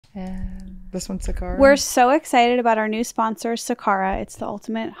This one's Sakara. We're so excited about our new sponsor, Sakara. It's the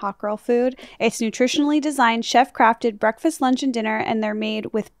ultimate hot girl food. It's nutritionally designed, chef-crafted breakfast, lunch, and dinner, and they're made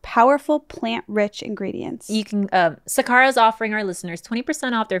with powerful plant-rich ingredients. You can Sakara is offering our listeners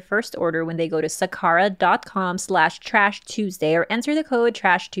 20% off their first order when they go to sakara.com/Trash Tuesday or enter the code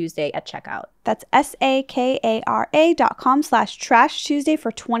Trash Tuesday at checkout. That's SAKARA.com/Trash Tuesday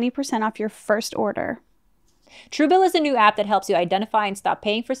for 20% off your first order. Truebill is a new app that helps you identify and stop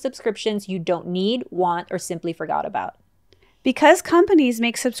paying for subscriptions you don't need, want, or simply forgot about. Because companies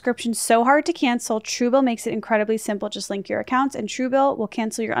make subscriptions so hard to cancel, Truebill makes it incredibly simple. Just link your accounts and Truebill will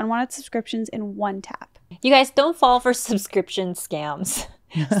cancel your unwanted subscriptions in one tap. You guys, don't fall for subscription scams.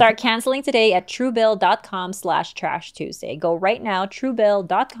 Start canceling today at truebill.com/Trash Tuesday. Go right now,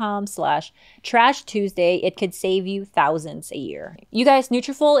 truebill.com/Trash Tuesday. It could save you thousands a year. You guys,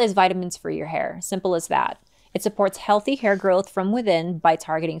 Nutrafol is vitamins for your hair. Simple as that. It supports healthy hair growth from within by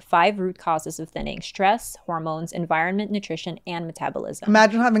targeting 5 root causes of thinning: stress, hormones, environment, nutrition, and metabolism.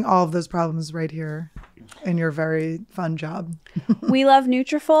 Imagine having all of those problems right here in your very fun job. We love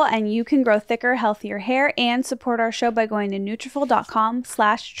Nutrafol, and you can grow thicker, healthier hair and support our show by going to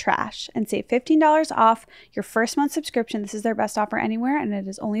Nutrafol.com/trash and save $15 off your first month subscription. This is their best offer anywhere, and it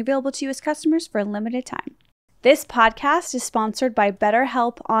is only available to you as customers for a limited time. This podcast is sponsored by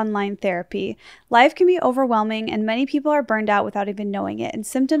BetterHelp Online Therapy. Life can be overwhelming, and many people are burned out without even knowing it. And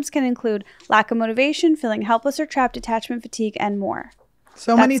symptoms can include lack of motivation, feeling helpless or trapped, attachment fatigue, and more.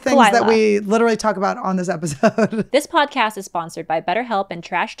 So many things that we literally talk about on this episode. This podcast is sponsored by BetterHelp, and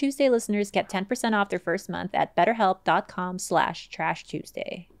Trash Tuesday listeners get 10% off their first month at betterhelp.com/Trash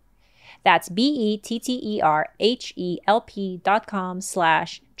Tuesday. That's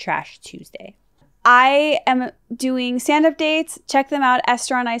BETTERHELP.com/Trash Tuesday. I am doing stand-up dates. Check them out,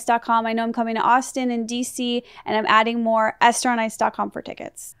 EstherOnIce.com. I know I'm coming to Austin and DC, and I'm adding more, EstherOnIce.com for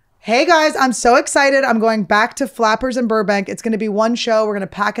tickets. Hey guys, I'm so excited. I'm going back to Flappers in Burbank. It's going to be one show. We're going to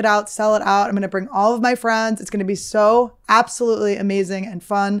pack it out, sell it out. I'm going to bring all of my friends. It's going to be so absolutely amazing and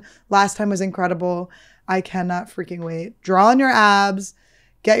fun. Last time was incredible. I cannot freaking wait. Draw on your abs.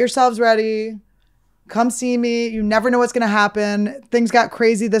 Get yourselves ready. Come see me. You never know what's going to happen. Things got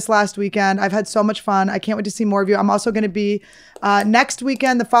crazy this last weekend. I've had so much fun. I can't wait to see more of you. I'm also going to be next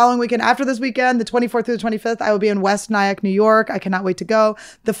weekend, the following weekend, after this weekend, the 24th through the 25th, I will be in West Nyack, New York. I cannot wait to go.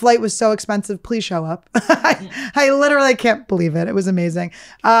 The flight was so expensive. Please show up. I literally can't believe it. It was amazing.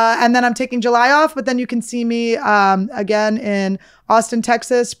 And then I'm taking July off, but then you can see me again in Austin,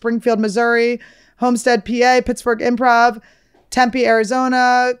 Texas, Springfield, Missouri, Homestead, PA, Pittsburgh Improv, Tempe,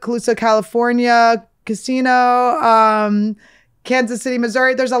 Arizona, Colusa, California, Casino, Kansas City,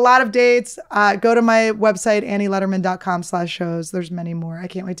 Missouri. There's a lot of dates. Go to my website, annieletterman.com/shows. There's many more. I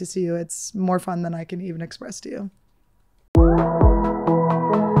can't wait to see you. It's more fun than I can even express to you.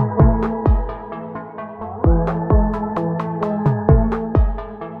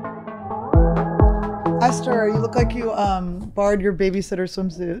 Esther, you look like you borrowed your babysitter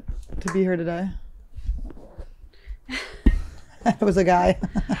swimsuit to be here today. It was a guy.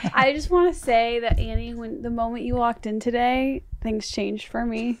 I just want to say that, Annie, when the moment you walked in today, things changed for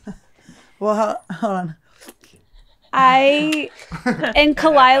me. Well, hold on. And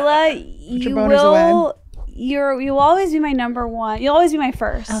Khalyla, you'll always be my number one. You'll always be my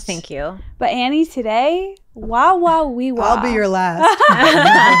first. Oh, thank you. But Annie, today, wow, wee wow. I'll be your last.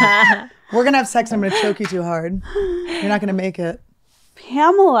 We're gonna have sex and I'm gonna choke you too hard. You're not gonna make it.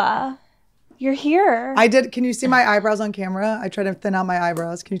 Pamela. You're here. I did. Can you see my eyebrows on camera? I tried to thin out my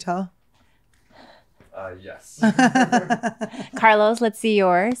eyebrows. Can you tell? Yes. Carlos, let's see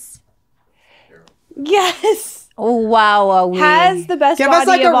yours. Yes. Oh, wow. Has the best Give body us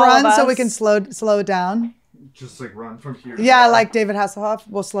like of a all run of so us. we can slow it down. Just like run from here. Yeah, like David Hasselhoff.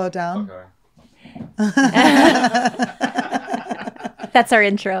 We'll slow it down. Okay. That's our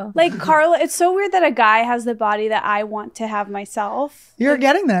intro. Like, Carla, it's so weird that a guy has the body that I want to have myself. You're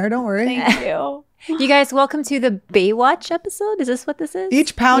getting there. Don't worry. Thank you. You guys, welcome to the Baywatch episode. Is this what this is?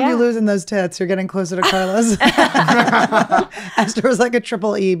 Each pound you lose in those tits, you're getting closer to Carla's. Esther was like a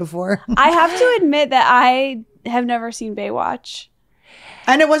triple E before. I have to admit that I have never seen Baywatch.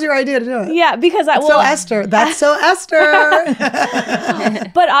 And it was your idea to do it. Yeah, because That's so Esther. That's so Esther.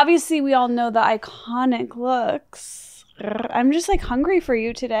 But obviously we all know the iconic looks. I'm just like hungry for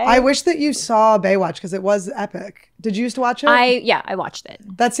you today. I wish that you saw Baywatch because it was epic. Did you used to watch it? I watched it.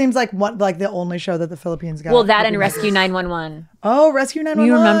 That seems like the only show that the Philippines got. Well, that and Rescue 911. Oh, Rescue 911.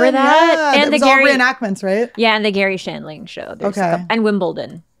 You remember that? Yeah, And it was all reenactments, right? Yeah, and the Gary Shandling show. Okay. And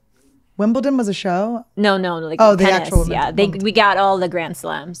Wimbledon. Wimbledon was a show? No, like the tennis. actual Yeah, we got all the Grand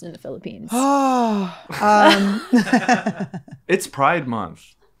Slams in the Philippines. Oh. It's Pride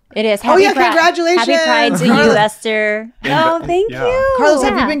Month. It is. Oh, yeah, congratulations. Happy Pride to you, Esther. Oh, thank you. Carlos,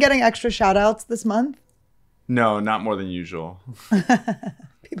 have you been getting extra shout outs this month? No, not more than usual.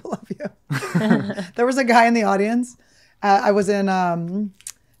 People love you. There was a guy in the audience. I was in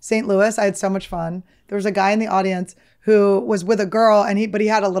St. Louis. I had so much fun. There was a guy in the audience who was with a girl, but he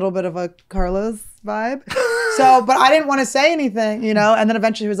had a little bit of a Carlos vibe. So, but I didn't want to say anything, you know? And then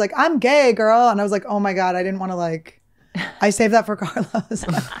eventually he was like, I'm gay, girl. And I was like, oh my God, I didn't want to I saved that for Carlos.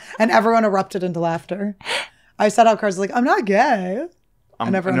 And everyone erupted into laughter. I said how Carlos was like, I'm not gay.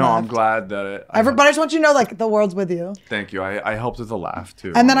 And everyone laughed. I'm glad that But I just want you to know, the world's with you. Thank you. I helped with the laugh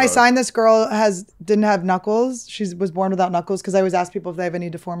too. And then I signed this girl didn't have knuckles. She was born without knuckles because I always ask people if they have any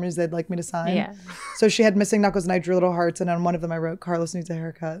deformities they'd like me to sign. Yeah. So she had missing knuckles and I drew little hearts and on one of them I wrote, Carlos needs a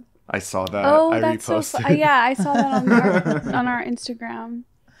haircut. I saw that. Oh, I that's reposted. so fun. Yeah, I saw that on our Instagram.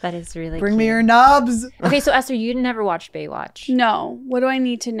 That is really Bring cute. me your nubs. Okay, so Esther, you never watched Baywatch. No. What do I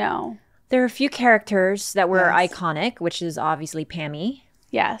need to know? There are a few characters that were Yes. iconic, which is obviously Pammy.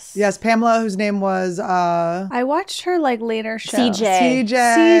 Yes. Yes, Pamela, whose name was I watched her later shows. CJ.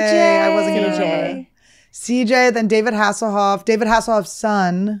 I wasn't going to remember. CJ, then David Hasselhoff. David Hasselhoff's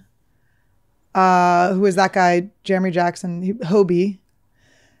son, who is that guy, Jeremy Jackson, Hobie.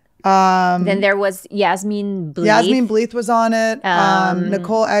 Then there was Yasmin Bleeth. Yasmin Bleeth was on it.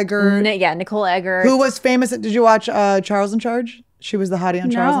 Nicole Eggert. Nicole Eggert. Who was famous. Did you watch Charles in Charge? She was the hottie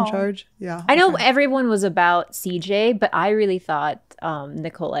on Charles in Charge. Yeah. I know everyone was about CJ, but I really thought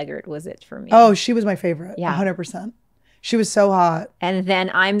Nicole Eggert was it for me. Oh, she was my favorite. Yeah. 100%. She was so hot. And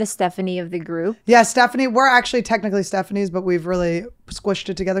then I'm the Stephanie of the group. Yeah, Stephanie. We're actually technically Stephanie's, but we've really squished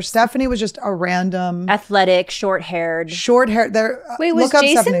it together. Stephanie was just a random Athletic, short-haired. short hair. There. Wait, was look up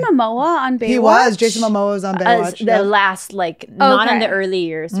Jason Stephanie. Momoa on Baywatch? He was. Jason Momoa was on Baywatch. The last, not in the early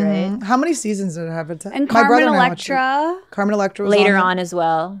years, right? How many seasons did it have? And Carmen Electra. Carmen Electra was Later on on as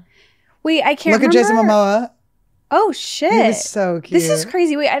well. Wait, I can't Look remember. at Jason Momoa. Oh, shit. He was so cute. This is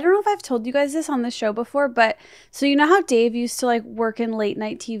crazy. Wait, I don't know if I've told you guys this on the show before, but so you know how Dave used to work in late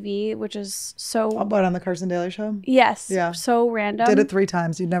night TV, which is so... But on the Carson Daly Show? Yes. Yeah. So random. Did it 3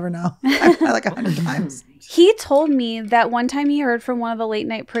 times. You'd never know. Like 100 times. He told me that one time he heard from one of the late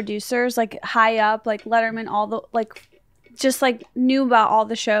night producers, high up, Letterman, all the, just knew about all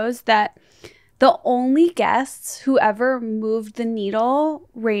the shows, that the only guests who ever moved the needle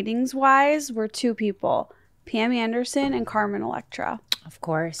ratings-wise were 2 people. Pam Anderson and Carmen Electra. Of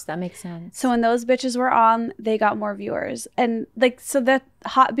course, that makes sense. So when those bitches were on, they got more viewers. And so that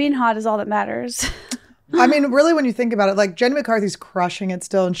being hot is all that matters. I mean, really, when you think about it, Jenny McCarthy's crushing it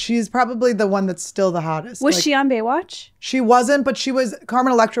still. And she's probably the one that's still the hottest. Was she on Baywatch? She wasn't, but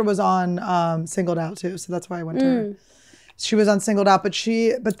Carmen Electra was on Singled Out too. So that's why I went to her. She was on Singled Out,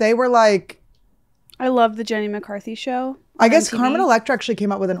 but they were I love the Jenny McCarthy show. I guess Carmen Electra actually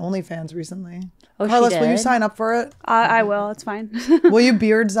came out with an OnlyFans recently. Oh, Carlos, she will you did? sign up for it? I will. It's fine. Will you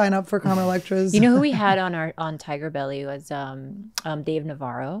beard sign up for Carmen Electra's? You know who we had on Tiger Belly was Dave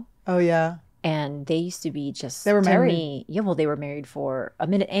Navarro. Oh yeah. And they used to be just They were married. me. Yeah, well, they were married for a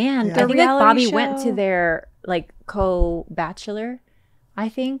minute, and Yeah. I think reality Bobby show. went to their co-bachelor. I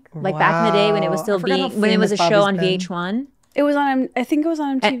think back in the day when it was Wow. still I forgot how when it was a famous show Bobby's on been. VH1. It was on, I think it was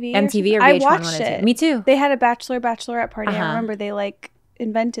on MTV. MTV or I VH1. watched one of the two. it. Me too. They had a bachelorette party. I Uh-huh. remember they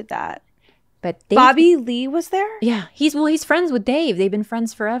invented that. But Dave, Bobby Lee was there? yeah, he's friends with Dave. They've been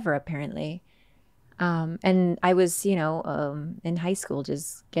friends forever, apparently. And I was, in high school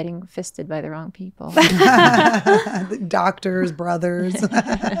just getting fisted by the wrong people. Doctors, brothers,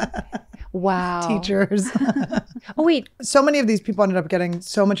 Wow. teachers. Oh, wait. So many of these people ended up getting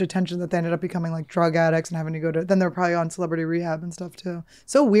so much attention that they ended up becoming drug addicts and having to go to. Then they're probably on celebrity rehab and stuff too.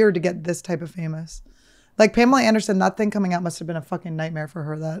 So weird to get this type of famous. Pamela Anderson, that thing coming out must have been a fucking nightmare for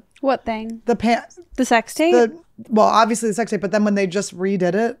her. That What thing? the sex tape? obviously the sex tape, but then when they just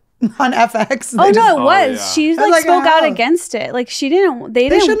redid it on FX, Oh, they no, just- it was. yeah. She I was like, spoke out how? against it. They they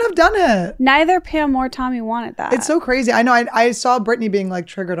didn't. shouldn't have done it. Neither Pam or Tommy wanted that. It's so crazy. I know. I saw Britney being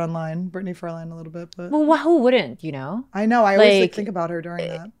triggered online, Britney Furlan a little bit, but Well, who wouldn't, I know. I always think about her during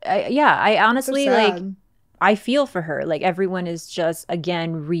that. I honestly, So sad. I feel for her. Everyone is just,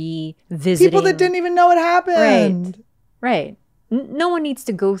 again, revisiting. People that didn't even know it happened. Right. No one needs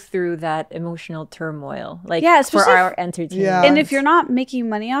to go through that emotional turmoil, Yeah, for especially our entertainment. Yeah. And if you're not making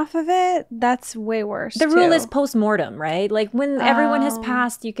money off of it, that's way worse. The rule too. is post-mortem, right? When everyone has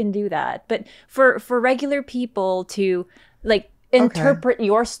passed, you can do that. But for regular people to interpret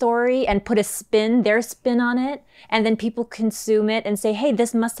your story and put their spin on it, and then people consume it and say, hey,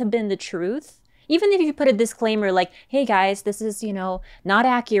 this must have been the truth. Even if you put a disclaimer hey guys, this is, not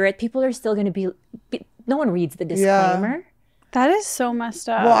accurate, people are still going to be, no one reads the disclaimer. That is so messed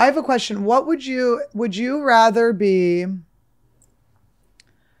up. Well, I have a question. What would you rather be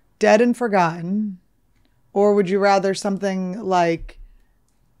dead and forgotten, or would you rather something like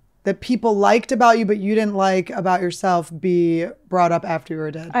that people liked about you but you didn't like about yourself be brought up after you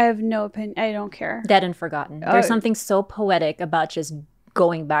were dead? I have no opinion. I don't care. Dead and forgotten. There's something so poetic about just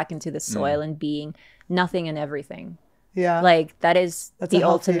going back into the soil and being nothing and everything. Yeah. Like that is That's the a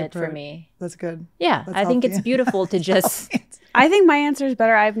healthy ultimate for approach. me. That's good. Yeah, That's I think it's healthy. beautiful to just. I think my answer is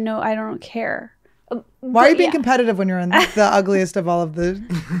better. I don't care. Why are you being competitive when you're in the ugliest of all of the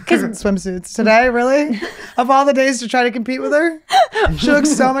swimsuits today? Really? Of all the days to try to compete with her? She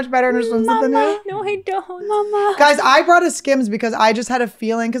looks so much better in her swimsuit than you. No, I don't, Mama. Guys, I brought a Skims because I just had a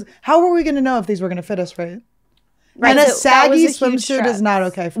feeling, because how were we going to know if these were going to fit us right? Right, And a so that was saggy a huge swimsuit stress. is not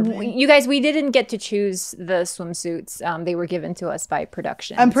okay for me. You guys, we didn't get to choose the swimsuits. They were given to us by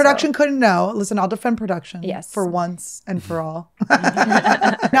production. And production so- couldn't know. Listen, I'll defend production. Yes. For once and for all.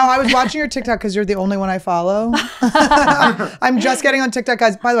 No, I was watching your TikTok because you're the only one I follow. I'm just getting on TikTok,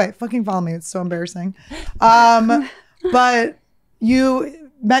 guys. By the way, fucking follow me. It's so embarrassing. But you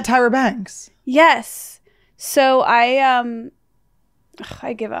met Tyra Banks. Yes. So I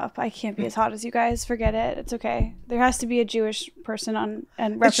give up. I can't be as hot as you guys. Forget it. It's okay. There has to be a Jewish person on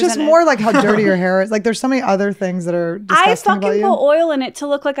and It's represented. just more like how dirty your hair is. Like there's so many other things that are I disgusting about fucking you. put oil in it to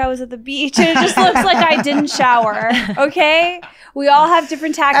look like I was at the beach, and it just looks like I didn't shower. Okay, we all have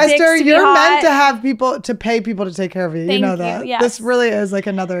different tactics. Esther, to be you're hot. meant to have people to pay people to take care of you. Thank you know you, that. yes. This really is like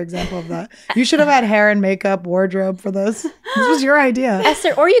another example of that. You should have had hair and makeup, wardrobe for this. This was your idea.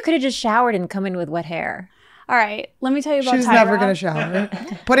 Esther, or you could have just showered and come in with wet hair. All right, let me tell you about She's Tyra. never gonna shower.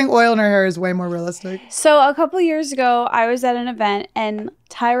 Putting oil in her hair is way more realistic. So a couple years ago, I was at an event and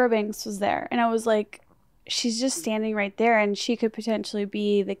Tyra Banks was there, and I was like, she's just standing right there, and she could potentially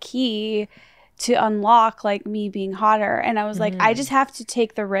be the key to unlock like me being hotter. And I was like, I just have to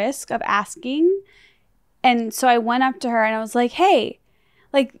take the risk of asking. And so I went up to her and I was like, hey,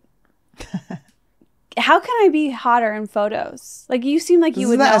 like, how can I be hotter in photos? Like, you seem like This you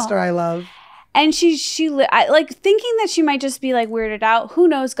is would the know. Esther I love. And I like thinking that she might just be like weirded out. Who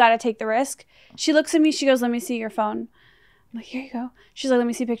knows? Got to take the risk. She looks at me. She goes, let me see your phone. I'm like, here you go. She's like, let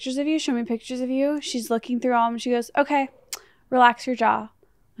me see pictures of you. Show me pictures of you. She's looking through all of them. She goes, okay, relax your jaw.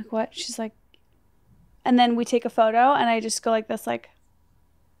 I'm like, what? She's like, and then we take a photo and I just go like this, like,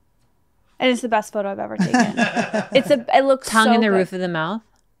 and it's the best photo I've ever taken. It looks Tongue so in the good. roof of the mouth.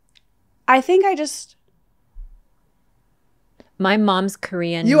 I think I just, My mom's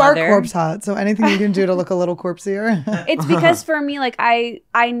Korean You mother. are corpse hot, so anything you can do to look a little corpseier. it's because for me, like I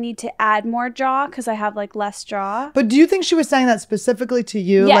need to add more jaw because I have like less jaw. But do you think she was saying that specifically to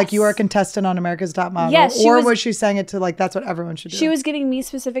you? Yes. Like you are a contestant on America's Top Model? Yes, she Or was- was she saying it to like, that's what everyone should do? She was getting me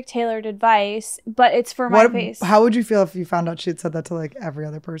specific tailored advice, but it's for my face. How would you feel if you found out she had said that to like every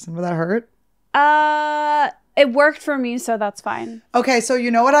other person? Would that hurt? It worked for me, so that's fine. Okay, so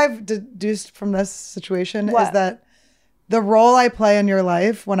you know what I've deduced from this situation is What? that the role I play in your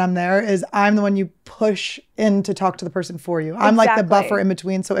life when I'm there is I'm the one you push in to talk to the person for you. I'm like the Exactly. buffer in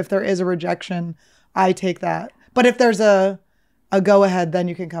between. So if there is a rejection, I take that. But if there's a go ahead, then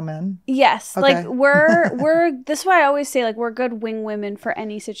you can come in. Yes, Okay. like we're. This is why I always say like we're good wing women for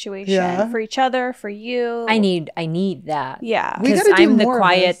any situation, Yeah. for each other, for you. I need that. Yeah. We Because gotta do I'm the more of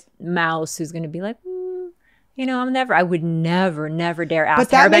quiet this. mouse who's going to be like, I would never dare ask But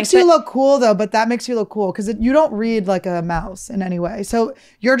that Tyra makes Banks, you look cool though. But that makes you look cool because you don't read like a mouse in any way. So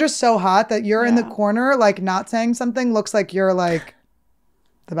you're just so hot that you're in the corner, like not saying something looks like you're like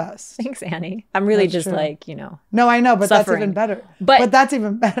the best. Thanks, Annie. I'm really That's just true. like, No, I know, but that's Suffering. even better. But- that's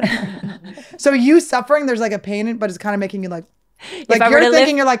even better. So you suffering, there's like a pain, in, but it's kind of making you like I were you're to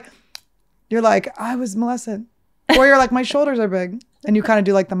thinking you're like I was molested, or you're like my shoulders are big, and you kind of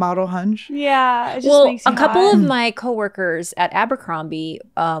do like the model hunch. Yeah, it just well, makes you a couple hot. of my coworkers at Abercrombie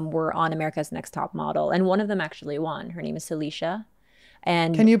were on America's Next Top Model, and one of them actually won. Her name is Salisha.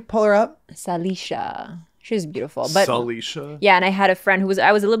 And Can you pull her up? Salisha. She was beautiful. But Salisha. yeah, and I had a friend who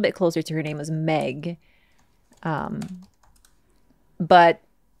I was a little bit closer to. Her name was Meg. But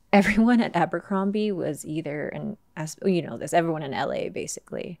everyone at Abercrombie was either, and you know this, everyone in LA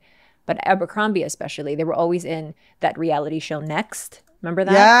basically, but Abercrombie especially, they were always in that reality show Next. Remember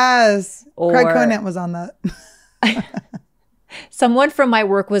that? Yes. Craig Or- Conant was on that. Someone from my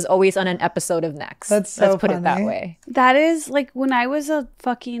work was always on an episode of Next. That's so Let's put it that funny. way. That is like when I was a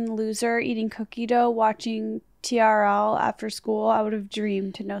fucking loser eating cookie dough watching TRL after school, I would have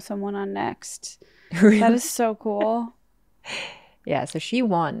dreamed to know someone on Next. That is so cool. Yeah, so she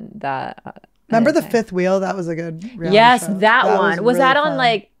won that. Remember the thing. Fifth Wheel? That was a good reality Yes, show. that one. Was really that on fun.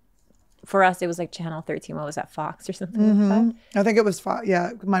 like for us, it was like Channel 13. What was that, Fox or something like that? I think it was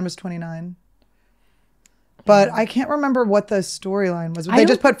mine was 29. But I can't remember what the storyline was. They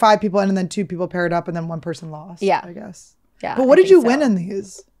just put 5 people in and then 2 people paired up and then 1 person lost. Yeah. I guess. Yeah. But what did you win in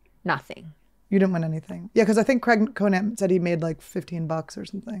these? Nothing. You didn't win anything. Yeah, because I think Craig Conant said he made like $15 or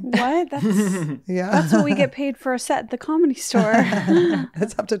something. What? That's what we get paid for a set at the Comedy Store.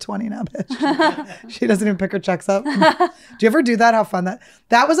 It's up to 20 now, bitch. She doesn't even pick her checks up. Do you ever do that? How fun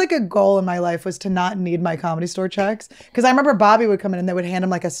that was like a goal in my life, was to not need my Comedy Store checks. Because I remember Bobby would come in and they would hand him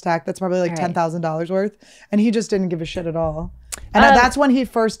like a stack that's probably like $10,000 worth. And he just didn't give a shit at all. And that's when he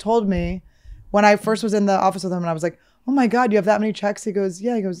first told me, when I first was in the office with him, and I was like, oh my God, you have that many checks? He goes,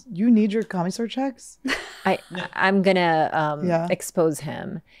 yeah. He goes, you need your Comedy Store checks? I'm gonna expose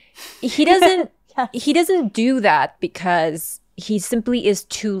him. He doesn't he doesn't do that because he simply is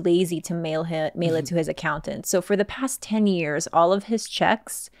too lazy to mail it to his accountant. So for the past 10 years, all of his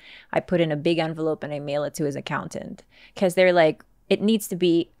checks, I put in a big envelope and I mail it to his accountant. Because they're like, it needs to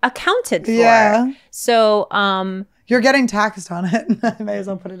be accounted for. Yeah. So you're getting taxed on it. I may as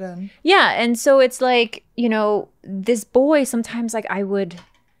well put it in. Yeah. And so it's like, you know, this boy, sometimes like I would,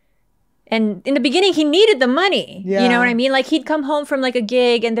 and in the beginning he needed the money. Yeah. You know what I mean? Like he'd come home from like a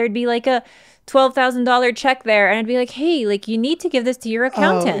gig and there'd be like a $12,000 check there. And I'd be like, hey, like you need to give this to your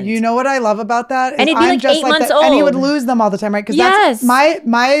accountant. Oh, you know what I love about that? And it'd be like 8 months old. And he would lose them all the time, right? Because yes. that's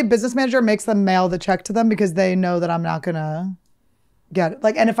my business manager makes them mail the check to them because they know that I'm not going to get it.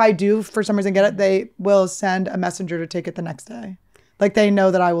 Like, and if I do for some reason get it, they will send a messenger to take it the next day. Like they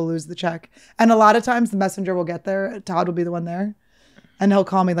know that I will lose the check. And a lot of times the messenger will get there. Todd will be the one there. And he'll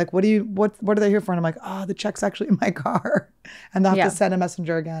call me like, what are they here for? And I'm like, oh, the check's actually in my car. And they'll have to send a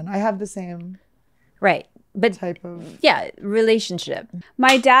messenger again. I have the same but type of relationship.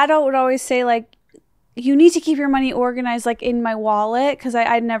 My dad would always say like, you need to keep your money organized like in my wallet, because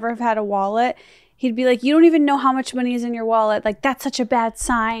I'd never have had a wallet. He'd be like, you don't even know how much money is in your wallet. Like, that's such a bad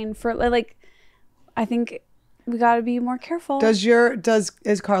sign for, like, I think we got to be more careful.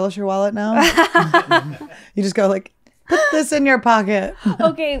 Is Carlos your wallet now? You just go like, put this in your pocket.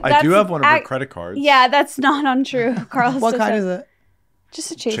 Okay. I do have one of her credit cards. Yeah, that's not untrue. Carlos. What kind is it?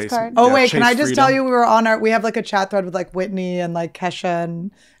 Just a Chase card. Oh, Yeah, wait, Chase can I just Freedom. tell you, we have like a chat thread with like Whitney and like Kesha and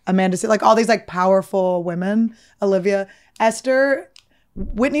Amanda, like all these like powerful women, Olivia, Esther,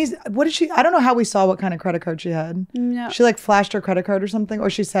 Whitney's, what did she, I don't know how we saw what kind of credit card she had. No. She like flashed her credit card or something, or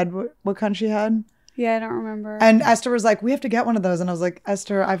she said what kind she had. Yeah, I don't remember. And Esther was like, we have to get one of those. And I was like,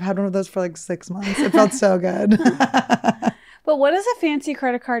 Esther, I've had one of those for like 6 months. It felt so good. But what does a fancy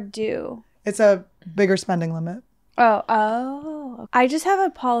credit card do? It's a bigger spending limit. Oh. I just have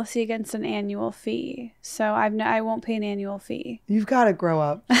a policy against an annual fee. So I won't pay an annual fee. You've got to grow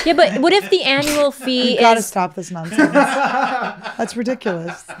up. Yeah, but what if the annual fee You've got to is... stop this nonsense. That's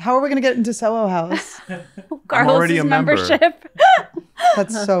ridiculous. How are we going to get into Soho House? I'm already a member. membership.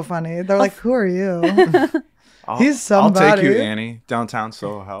 That's so funny. They're like, who are you? He's I'll somebody. take you, Annie. Downtown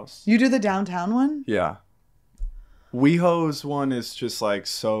Soho House. You do the downtown one? Yeah. WeHo's one is just like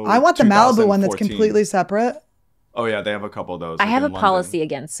so. I want the Malibu one that's 2014. completely separate. Oh yeah, they have a couple of those. I like have a in London. policy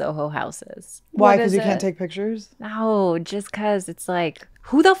against Soho houses. Why? What Because is you can't it? take pictures? No, just because it's like,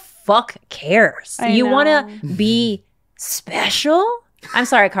 who the fuck cares? I You know. want to be special? I'm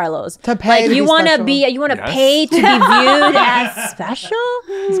sorry, Carlos. To pay Like to you be want to special. be, you want to Yes. pay to be viewed as special?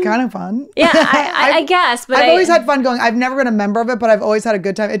 It's kind of fun. Yeah, I guess. But I've always had fun going. I've never been a member of it, but I've always had a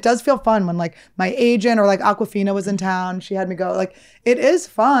good time. It does feel fun when like my agent or like Aquafina was in town. She had me go. Like it is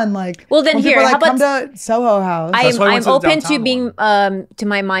fun. Like Well, then when here, people are how like, about- come to Soho House. That's why I I'm went to the open to downtown being one. to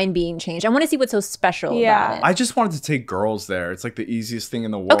my mind being changed. I want to see what's so special Yeah. about it. I just wanted to take girls there. It's like the easiest thing in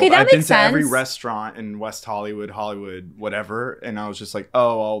the world. Okay, that I've been makes to every sense. restaurant in West Hollywood, whatever, and I was just like,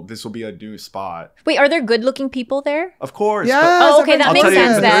 oh, well, this will be a new spot. Wait, are there good-looking people there? Of course. Yes, but Oh, okay, that I'll makes tell you,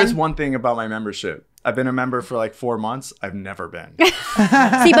 sense but there then. is one thing about my membership. I've been a member for like 4 months. I've never been.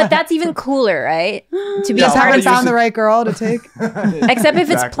 See, but that's even cooler, right? To be Yeah, just I'll part haven't of, use found it- the right girl to take. except if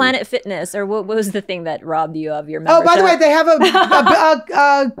it's Exactly. Planet Fitness, or what was the thing that robbed you of your Oh, membership? by the way, they have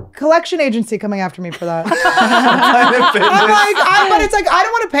a collection agency coming after me for that. But it's like I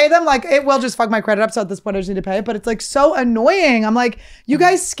don't want to pay them. Like it will just fuck my credit up. So at this point, I just need to pay it. But it's like so annoying. I'm like, you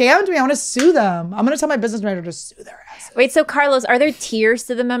guys scammed me. I want to sue them. I'm gonna tell my business manager to sue their ass. Wait, so Carlos, are there tiers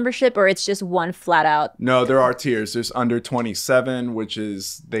to the membership, or it's just one flat out? No, there are tiers. There's under 27, which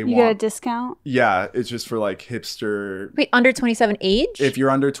is they You want. get a discount? Yeah, it's just for like hipster. Wait, under 27 age? If you're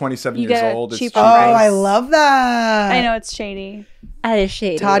under 27 You years get a old, it's cheaper cheaper. Oh, price. I love that. I know it's shady. That is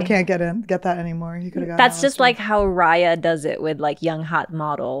shady. Todd can't get that anymore. He could have gotten. That's that just last like how Raya does it with like young hot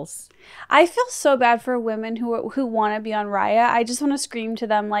models. I feel so bad for women who want to be on Raya. I just want to scream to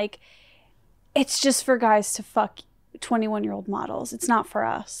them like, It's just for guys to fuck 21-year-old models. It's not for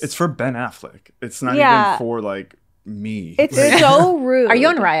us. It's for Ben Affleck. It's not Yeah. even for like me. It's so rude. Are you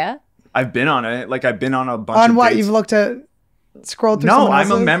on Raya? I've been on it. Like I've been on a bunch On of what? dates. You've looked at, scrolled through No, someone I'm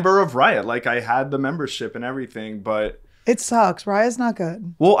a else's? member of Riot. Like I had the membership and everything, but It sucks. Raya's not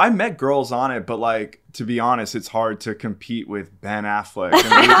good. well, I met girls on it, but like to be honest, it's hard to compete with Ben Affleck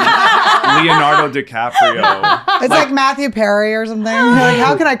and Leonardo DiCaprio. It's like Matthew Perry or something. You're like,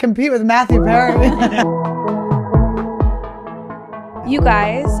 how can I compete with Matthew Perry? You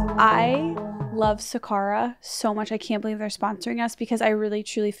guys, I love Sakara so much. I can't believe they're sponsoring us because I really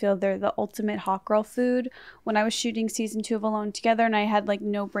truly feel they're the ultimate hot girl food. When I was shooting season 2 of Alone Together and I had like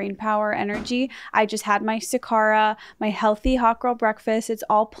no brain power energy, I just had my Sakara, my healthy hot girl breakfast. It's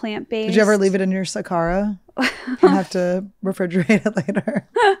all plant-based. Did you ever leave it in your Sakara? You have to refrigerate it later.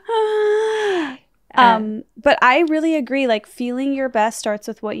 But I really agree. Like feeling your best starts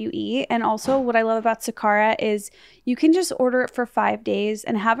with what you eat. And also what I love about Sakara is you can just order it for 5 days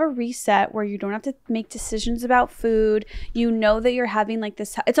and have a reset where you don't have to make decisions about food. You know that you're having like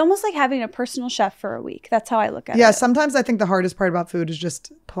this. It's almost like having a personal chef for a week. That's how I look at it. Yeah, sometimes I think the hardest part about food is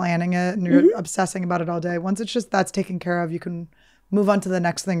just planning it and you're obsessing about it all day. Once it's just that's taken care of, you can move on to the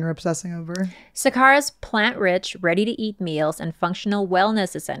next thing you're obsessing over. Sakara's plant-rich, ready-to-eat meals and functional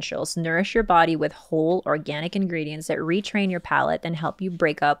wellness essentials nourish your body with whole, organic ingredients that retrain your palate and help you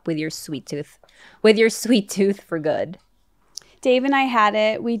break up with your sweet tooth for good. Dave and I had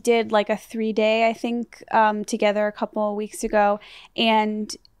it. We did like a 3-day, I think, together a couple of weeks ago.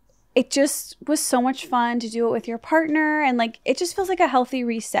 And it just was so much fun to do it with your partner. And like, it just feels like a healthy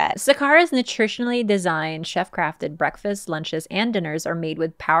reset. Sakara's nutritionally designed, chef-crafted breakfasts, lunches, and dinners are made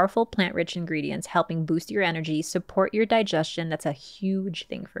with powerful plant-rich ingredients, helping boost your energy, support your digestion. That's a huge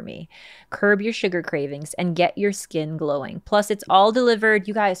thing for me. Curb your sugar cravings and get your skin glowing. Plus, it's all delivered,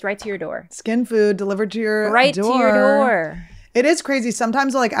 you guys, right to your door. Skin food delivered to your Right door. to your door. It is crazy.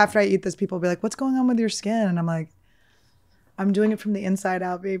 Sometimes like after I eat this, people will be like, what's going on with your skin? And I'm like, I'm doing it from the inside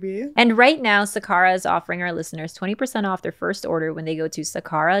out, baby. And right now, Sakara is offering our listeners 20% off their first order when they go to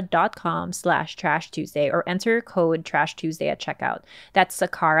sakara.com/Trash Tuesday or enter code Trash Tuesday at checkout. That's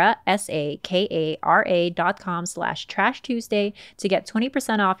Sakara, SAKARA.com/Trash Tuesday to get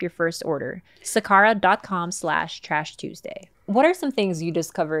 20% off your first order. Sakara.com/Trash Tuesday. What are some things you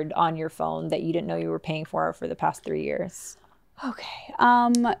discovered on your phone that you didn't know you were paying for the past 3 years? Okay.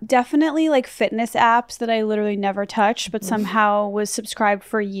 Definitely like fitness apps that I literally never touched, but somehow was subscribed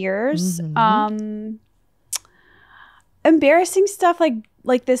for years. Embarrassing stuff like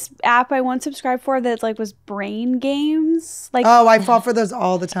this app I once subscribed for that like was brain games. Like Oh, I fall for those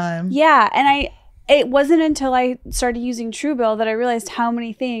all the time. yeah, and it wasn't until I started using Truebill that I realized how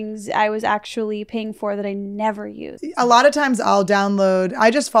many things I was actually paying for that I never used. A lot of times I'll download, I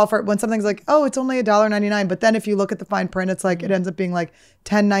just fall for it when something's like, oh, it's only $1.99. But then if you look at the fine print, it's like, it ends up being like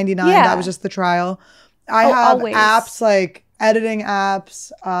 $10.99. Yeah. That was just the trial. I Oh, have always. apps like editing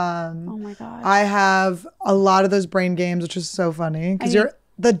apps. Oh my god. I have a lot of those brain games, which is so funny because you're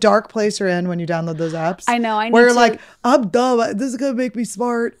the dark place you're in when you download those apps. I know. I need where you're to, like, I'm dumb. This is gonna make me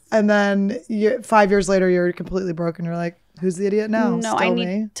smart, and then 5 years later, you're completely broken. You're like, who's the idiot now? No, Still I need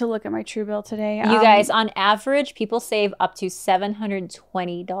me. to look at my Truebill today. You guys, on average, people save up to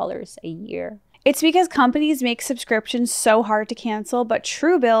 $720 a year. It's because companies make subscriptions so hard to cancel, but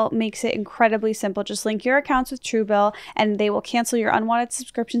Truebill makes it incredibly simple. Just link your accounts with Truebill, and they will cancel your unwanted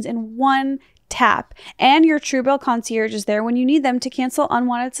subscriptions in one tap. And your Truebill concierge is there when you need them to cancel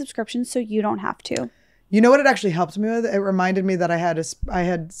unwanted subscriptions so you don't have to. You know what it actually helped me with? It reminded me that I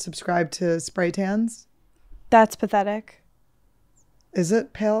had subscribed to spray tans. That's pathetic. Is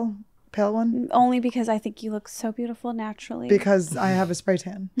it pale one? Only because I think you look so beautiful naturally. Because I have a spray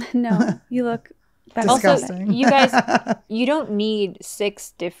tan. No, you look better. Disgusting. Also, you guys, you don't need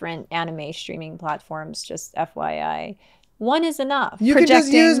 6 different anime streaming platforms, just FYI. One is enough. You can just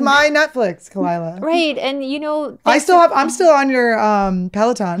Projecting. use my Netflix, Khalyla. Right, and you know... I'm still on your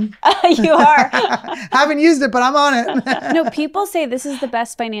Peloton. You are. Haven't used it, but I'm on it. No, people say this is the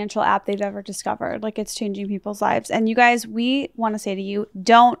best financial app they've ever discovered. Like, it's changing people's lives. And you guys, we want to say to you,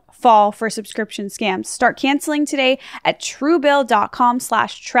 don't fall for subscription scams. Start canceling today at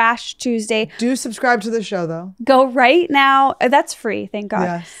truebill.com/Trash Tuesday. Do subscribe to the show, though. Go right now. That's free, thank God.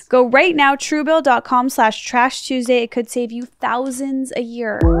 Yes. Go right now, truebill.com/Trash Tuesday. It could save you thousands a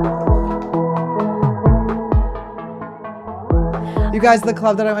year. You guys, the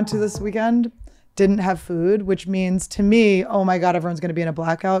club that I went to this weekend didn't have food, which means to me, oh my God, everyone's going to be in a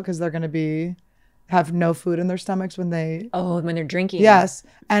blackout because they're going to have no food in their stomachs when they... Oh, when they're drinking. Yes.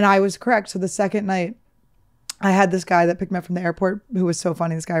 And I was correct. So the second night, I had this guy that picked me up from the airport who was so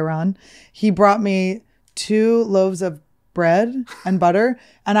funny. This guy, Ron, he brought me 2 loaves of bread and butter,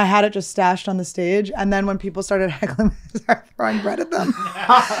 and I had it just stashed on the stage. And then when people started heckling me, I started throwing bread at them.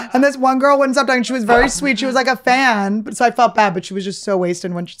 And this one girl wouldn't stop talking. She was very sweet. She was like a fan, so I felt bad, but she was just so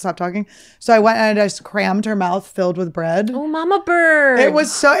wasted when she stopped talking. So I went and I just crammed her mouth filled with bread. Oh, Mama Bird. I'm gonna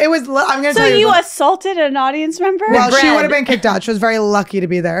So tell you. you assaulted an audience member? Well, she would have been kicked out. She was very lucky to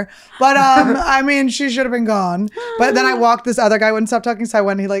be there. But I mean, she should have been gone. But then I walked, this other guy wouldn't stop talking. So I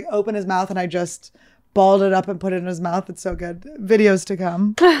went and he like opened his mouth and I just balled it up and put it in his mouth. It's so good. Videos to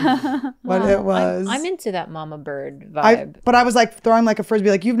come. But it was. I'm into that Mama Bird vibe. But I was like throwing like a frisbee.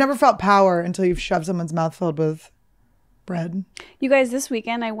 Like, you've never felt power until you've shoved someone's mouth filled with bread. You guys, this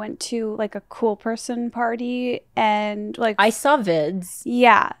weekend I went to like a cool person party and like I saw vids.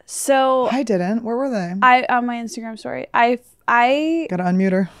 yeah. So I didn't. Where were they? I on my Instagram story. I Gotta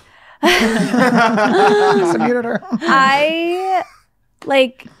unmute her. Just unmuted her. I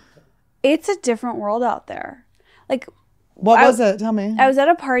like it's a different world out there. Like What was it? Tell me. I was at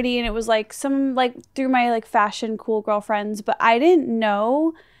a party and it was like some like through my like fashion cool girlfriends, but I didn't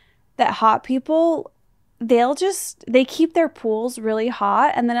know that hot people they keep their pools really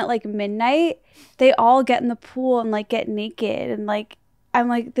hot, and then at like midnight they all get in the pool and like get naked, and like I'm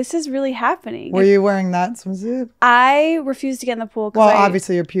like, this is really happening. Were you wearing that swimsuit? I refused to get in the pool. Well,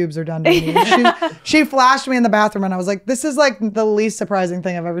 obviously your pubes are down to your knees. She flashed me in the bathroom and I was like, this is like the least surprising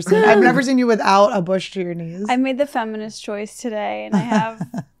thing I've ever seen. I've never seen you without a bush to your knees. I made the feminist choice today and I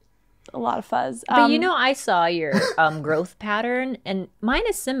have a lot of fuzz. But you know, I saw your growth pattern and mine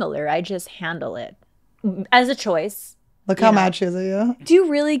is similar. I just handle it as a choice. Look how mad she is at you. Do you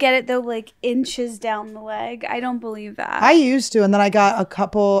really get it though, like inches down the leg? I don't believe that. I used to, and then I got a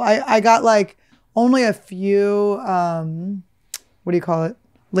couple, I got like only a few, what do you call it?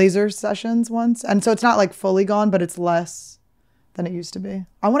 Laser sessions once. And so it's not like fully gone, but it's less than it used to be.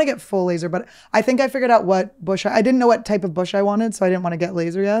 I want to get full laser, but I think I figured out what bush, I didn't know what type of bush I wanted, so I didn't want to get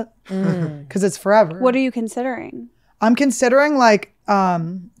laser yet. Because it's forever. What are you considering? I'm considering like,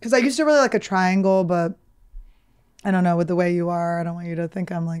 because I used to really like a triangle, but I don't know, with the way you are, I don't want you to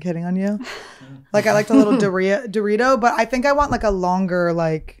think I'm like hitting on you. Like I liked a little Dorito, but I think I want like a longer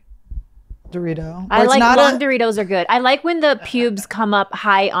like Dorito. I like long Doritos are good. I like when the pubes come up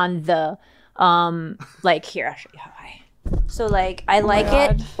high on the, like here, I'll show you how high. So like, I like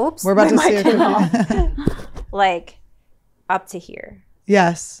it. Oops. We're about to see it. Like up to here.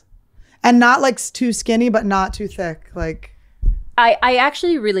 Yes. And not like too skinny, but not too thick. Like. I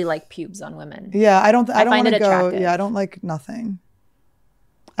actually really like pubes on women. Yeah, I don't want to go. attractive. Yeah, I don't like nothing.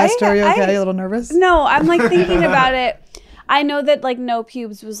 Esther, are you okay? A little nervous? No, I'm like thinking about it. I know that like no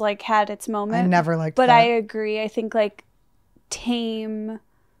pubes was like had its moment. I never liked but that. I agree. I think like tame.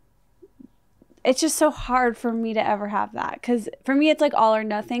 It's just so hard for me to ever have that because for me it's like all or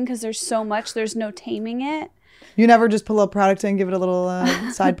nothing because there's so much. There's no taming it. You never just put a little product in, give it a little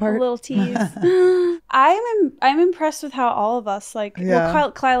side part? A little tease. I'm impressed with how all of us like. Yeah.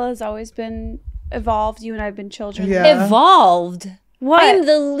 Well, Khalyla has always been evolved. You and I have been children. Yeah. Evolved. What? I'm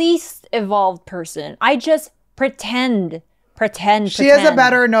the least evolved person. I just pretend. She is a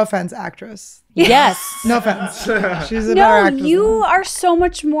better, no offense, actress. Yes. No offense. She's a better No, actress. you are so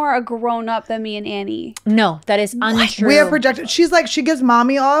much more a grown up than me and Annie. No, that is untrue. We have projected. She's like, she gives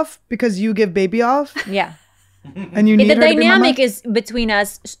mommy off because you give baby off. Yeah. And you need The her to be mama. dynamic is between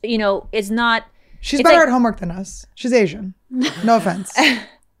us, you know, is not. She's it's better like- at homework than us. She's Asian. No offense.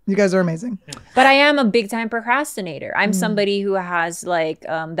 You guys are amazing. But I am a big time procrastinator. I'm somebody who has like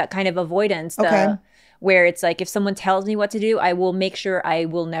that kind of avoidance. Where it's like if someone tells me what to do, I will make sure I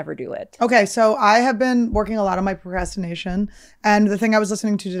will never do it. Okay, so I have been working a lot on my procrastination. And the thing I was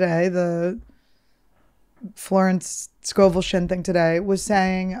listening to today, the Florence Scovel Shin thing today was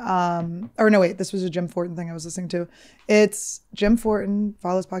saying, this was a Jim Fortin thing I was listening to. It's Jim Fortin,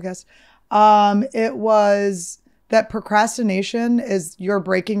 follow his podcast. It was that procrastination is you're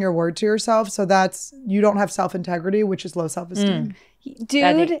breaking your word to yourself. So that's, you don't have self-integrity, which is low self-esteem.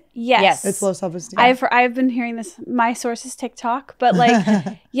 Dude, yes. It's low self-esteem. I've been hearing this. My source is TikTok, but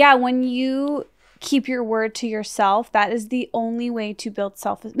like, yeah, when you keep your word to yourself, that is the only way to build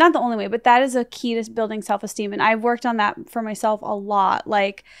not the only way, but that is a key to building self-esteem. And I've worked on that for myself a lot.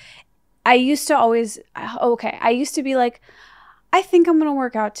 Like I used to be like, I think I'm going to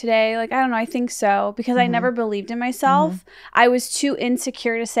work out today. Like, I don't know. I think so because I never believed in myself. I was too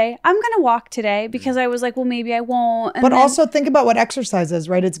insecure to say, I'm going to walk today because I was like, well, maybe I won't. And but also think about what exercise is,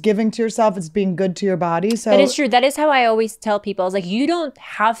 right? It's giving to yourself. It's being good to your body. So That is true. That is how I always tell people. I was like, you don't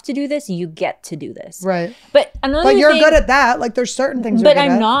have to do this. You get to do this. Right. But But you're good at that. Like there's certain things you're but good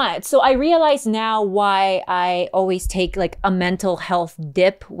I'm at. not. So I realize now why I always take like a mental health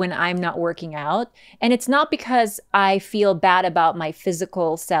dip when I'm not working out. And it's not because I feel bad about my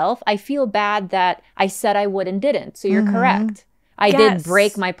physical self. I feel bad that I said I would and didn't. So you're correct. I did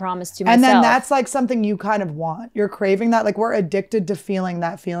break my promise to myself. And then that's like something you kind of want. You're craving that. Like we're addicted to feeling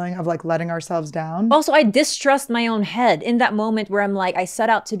that feeling of like letting ourselves down. Also, I distrust my own head in that moment where I'm like, I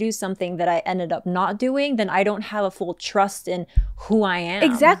set out to do something that I ended up not doing, then I don't have a full trust in who I am.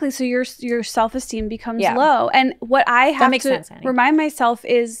 Exactly. So your self-esteem becomes low. And what I have to remind myself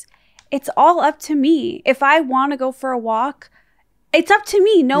is it's all up to me. If I want to go for a walk, it's up to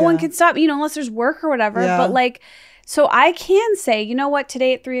me. No one can stop, unless there's work or whatever. But like, so I can say, you know what,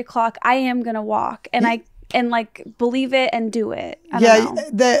 today at 3:00, I am going to walk and like believe it and do it. I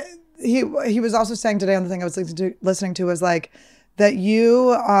don't know. He was also saying today on the thing I was listening to was like that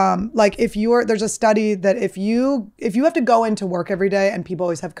you, like if there's a study that if you have to go into work every day and people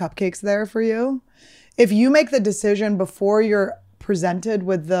always have cupcakes there for you, if you make the decision before you're presented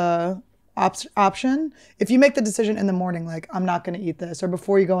with the option, if you make the decision in the morning, like I'm not going to eat this, or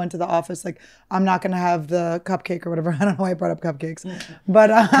before you go into the office, like I'm not going to have the cupcake or whatever. I don't know why I brought up cupcakes, but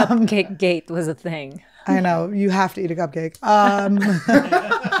Cupcake gate was a thing. I know you have to eat a cupcake.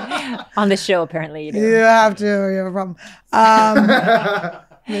 On the show, apparently you do. You have to. You have a problem.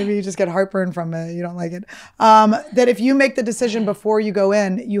 Maybe you just get heartburn from it. You don't like it. That if you make the decision before you go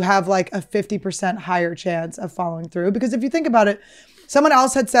in, you have like a 50% higher chance of following through. Because if you think about it, someone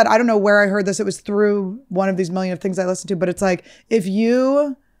else had said, I don't know where I heard this. It was through one of these million of things I listened to, but it's like, if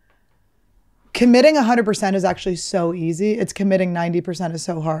you committing 100% is actually so easy. It's committing 90% is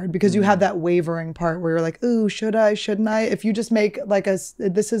so hard because you have that wavering part where you're like, ooh, should I, shouldn't I? If you just make like this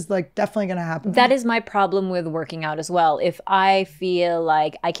is like definitely going to happen. That is my problem with working out as well. If I feel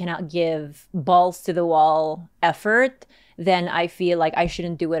like I cannot give balls to the wall effort, then I feel like I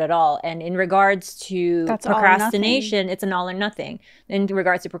shouldn't do it at all. And in regards to procrastination, it's an all or nothing. In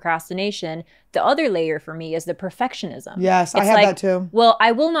regards to procrastination, the other layer for me is the perfectionism. Yes, I have that too. Well,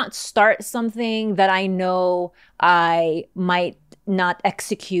 I will not start something that I know I might not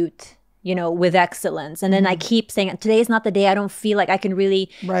execute, with excellence. And then I keep saying, today is not the day. I don't feel like I can really,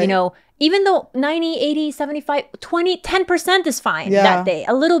 even though 90, 80, 75, 20, 10% is fine that day.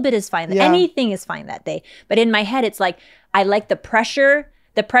 A little bit is fine. Anything is fine that day. But in my head, it's like, I like the pressure.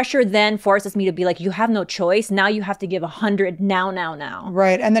 The pressure then forces me to be like, you have no choice. Now you have to give 100 now.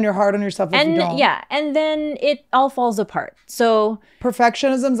 Right. And then you're hard on yourself if you don't. Yeah. And then it all falls apart. So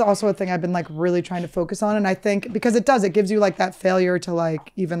perfectionism is also a thing I've been like really trying to focus on. And I think because it gives you like that failure to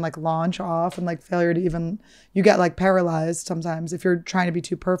like even like launch off and like failure to even, you get like paralyzed sometimes if you're trying to be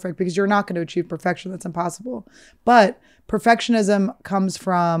too perfect because you're not going to achieve perfection. That's impossible. But perfectionism comes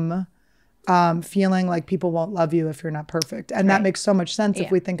from feeling like people won't love you if you're not perfect. And that makes so much sense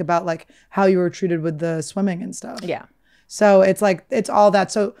if we think about like how you were treated with the swimming and stuff. Yeah. So it's like, it's all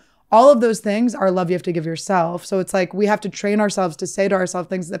that. So all of those things are love you have to give yourself. So it's like we have to train ourselves to say to ourselves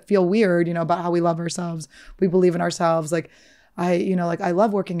things that feel weird, about how we love ourselves. We believe in ourselves. Like I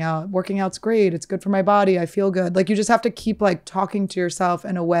love working out. Working out's great. It's good for my body. I feel good. Like you just have to keep like talking to yourself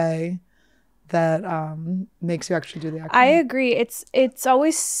in a way that makes you actually do the action. I agree. It's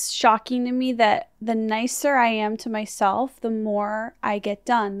always shocking to me that the nicer I am to myself, the more I get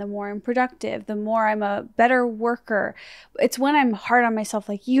done, the more I'm productive, the more I'm a better worker. It's when I'm hard on myself,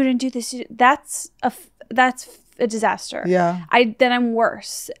 like you didn't do this. That's a disaster. Yeah. Then I'm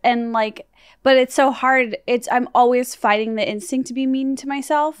worse. And like, but it's so hard. I'm always fighting the instinct to be mean to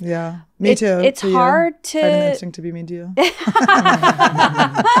myself. Yeah, me too. It's hard to fighting the instinct to be mean to you.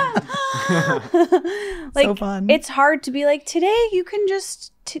 Like, so fun. It's hard to be like, today you can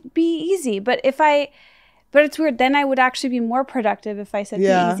just be easy. But it's weird. Then I would actually be more productive if I said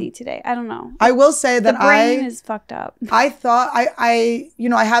be easy today. I don't know. I will say that the brain is fucked up. I thought I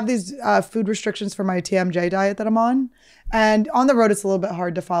have these food restrictions for my TMJ diet that I'm on. And on the road, it's a little bit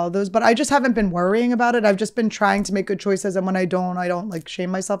hard to follow those, but I just haven't been worrying about it. I've just been trying to make good choices. And when I don't like shame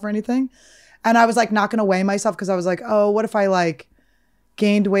myself or anything. And I was like not going to weigh myself because I was like, oh, what if I like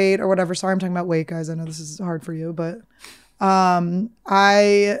gained weight or whatever? Sorry, I'm talking about weight, guys. I know this is hard for you, but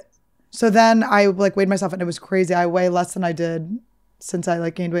so then I like weighed myself and it was crazy. I weigh less than I did since I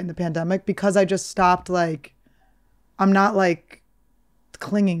like gained weight in the pandemic because I just stopped like, I'm not like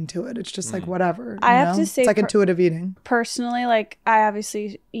clinging to it. It's just like whatever. I have to say, it's like intuitive eating. Personally, like I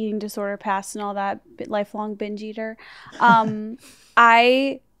obviously eating disorder passed and all that, lifelong binge eater.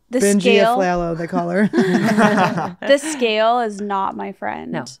 Bingy-a-flalo, they call her. The scale is not my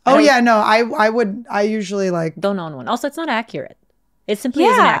friend. No. Oh yeah, no. I usually like don't own one. Also, it's not accurate. It simply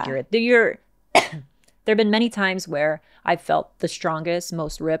isn't accurate. there have been many times where I've felt the strongest,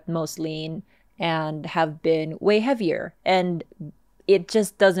 most ripped, most lean, and have been way heavier. And it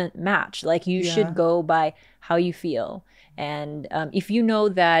just doesn't match. Like, you should go by how you feel. And if you know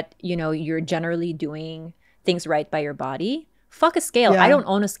that, you know, you're generally doing things right by your body, fuck a scale. I don't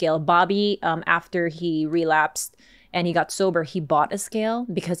own a scale. Bobby, after he relapsed and he got sober, he bought a scale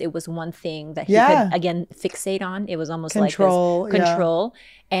because it was one thing that he could, again, fixate on. It was almost like this control.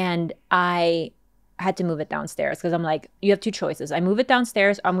 And I had to move it downstairs because I'm like, you have two choices. I move it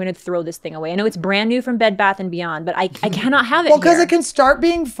downstairs, or I'm going to throw this thing away. I know it's brand new from Bed Bath & Beyond, but I cannot have it. Well, because it can start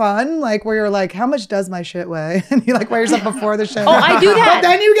being fun, like where you're like, how much does my shit weigh? And you like weigh yourself before the shit. Oh, I do that. But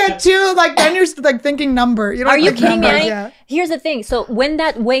then you get too, like, then you're like thinking number. You know, are you kidding numbers, me? Here's the thing. So when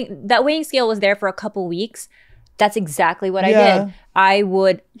that weighing scale was there for a couple weeks, that's exactly what I did. I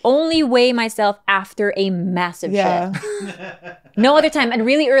would only weigh myself after a massive shit. No other time, and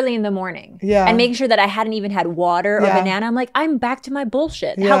really early in the morning. And making sure that I hadn't even had water or banana. I'm like, I'm back to my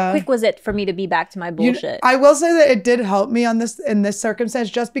bullshit. How quick was it for me to be back to my bullshit? I will say that it did help me on this in this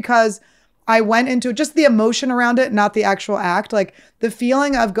circumstance, just because I went into just the emotion around it, not the actual act. Like the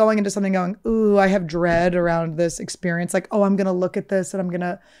feeling of going into something going, ooh, I have dread around this experience. Like, oh, I'm going to look at this and I'm going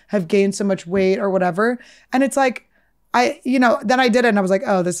to have gained so much weight or whatever. And it's like, then I did it and I was like,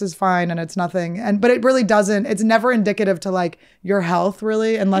 oh, this is fine and it's nothing. But it really doesn't. It's never indicative to like your health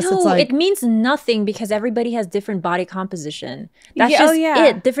really, unless it's like. It means nothing because everybody has different body composition. That's just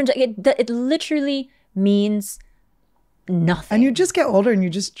it. Different. It literally means nothing. And you just get older and you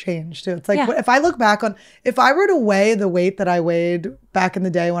just change too. It's like, if I look back on, if I were to weigh the weight that I weighed back in the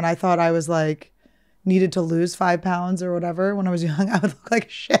day when I thought I was like, needed to lose 5 pounds or whatever when I was young, I would look like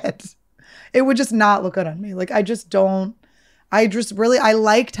shit. It would just not look good on me. Like, I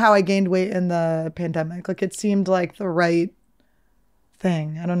liked how I gained weight in the pandemic. Like, it seemed like the right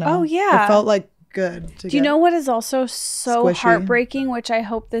thing. I don't know. Oh, yeah. It felt like good. Do you know what is also so squishy, heartbreaking, which I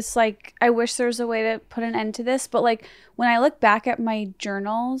hope this, like, I wish there was a way to put an end to this, but like when I look back at my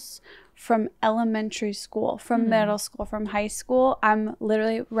journals from elementary school, from middle school, from high school, I'm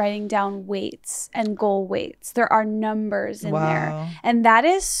literally writing down weights and goal weights. There are numbers in there. And that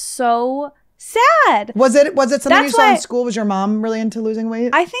is so sad. Was it something you saw in school? Was your mom really into losing weight?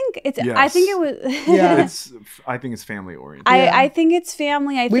 I think it's. Yes. I think it was. I think it's family oriented. I think it's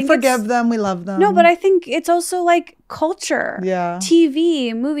family. We forgive them. We love them. No, but I think it's also like culture. Yeah.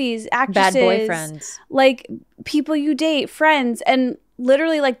 TV, movies, actresses, bad boyfriends, like people you date, friends, and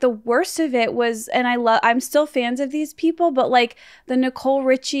literally like the worst of it was, and I'm still fans of these people, but like the Nicole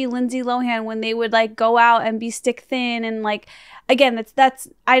Richie, Lindsay Lohan, when they would like go out and be stick thin and like. Again, that's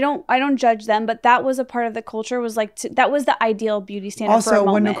I don't judge them, but that was a part of the culture. Was like that was the ideal beauty standard. Also, for a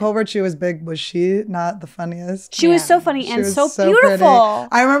moment. when Nicole Richie was big, was she not the funniest? She was so funny and so beautiful.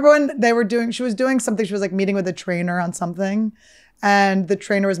 Pretty. I remember when she was doing something. She was like meeting with a trainer on something, and the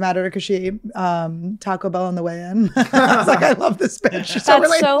trainer was mad at her because she ate Taco Bell on the way in. I was like, I love this bitch. She's so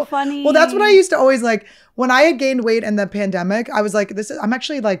that's so funny. Well, that's what I used to always like when I had gained weight in the pandemic. I was like, I'm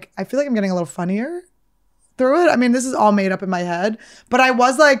actually like, I feel like I'm getting a little funnier through it. I mean, this is all made up in my head, but I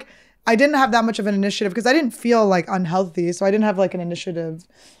was like, I didn't have that much of an initiative because I didn't feel like unhealthy. So I didn't have like an initiative.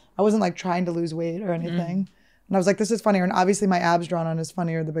 I wasn't like trying to lose weight or anything. And I was like, this is funnier. And obviously my abs drawn on is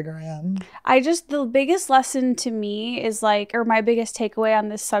funnier the bigger I am. The biggest lesson to me is like, or my biggest takeaway on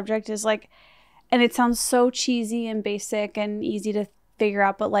this subject is like, and it sounds so cheesy and basic and easy to figure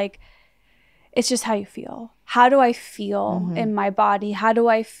out, but like, it's just how you feel. How do I feel in my body? How do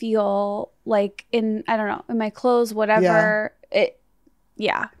I feel like in my clothes, whatever. It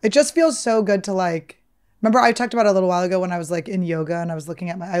just feels so good to like, remember I talked about it a little while ago when I was like in yoga and I was looking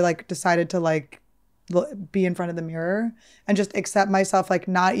at I like decided to like be in front of the mirror and just accept myself, like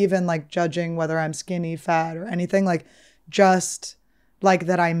not even like judging whether I'm skinny, fat or anything, like just like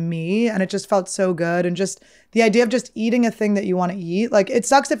that I'm me. And it just felt so good. And just the idea of just eating a thing that you want to eat. Like it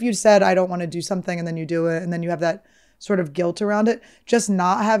sucks if you said, I don't want to do something and then you do it. And then you have that sort of guilt around it. Just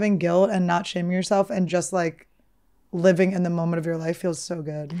not having guilt and not shaming yourself and just like living in the moment of your life feels so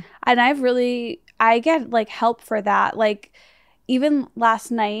good. And I get like help for that. Like even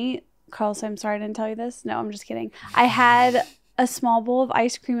last night, Carlos, I'm sorry I didn't tell you this. No, I'm just kidding. I had a small bowl of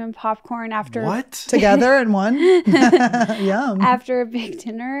ice cream and popcorn after together in one. Yum. After a big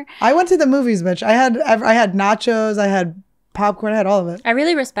dinner. I went to the movies, bitch. I had nachos, I had popcorn, I had all of it. I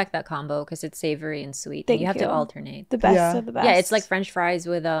really respect that combo because it's savory and sweet. You have to alternate. The best of the best. Yeah, it's like French fries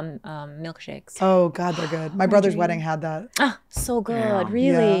with milkshakes. Oh God, they're good. My brother's wedding had that. Ah, so good,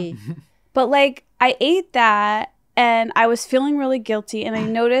 really. But like I ate that and I was feeling really guilty, and I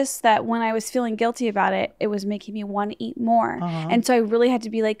noticed that when I was feeling guilty about it, it was making me want to eat more. And so I really had to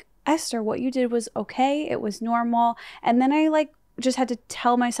be like, Esther, what you did was okay. It was normal. And then I like just had to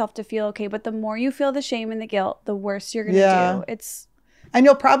tell myself to feel okay. But the more you feel the shame and the guilt, the worse you're going to do. And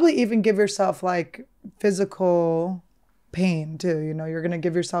you'll probably even give yourself like physical pain too. You know, you're going to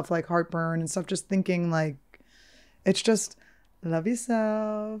give yourself like heartburn and stuff, just thinking like, it's just love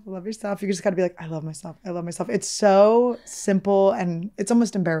yourself, love yourself. You just got to be like, I love myself. I love myself. It's so simple and it's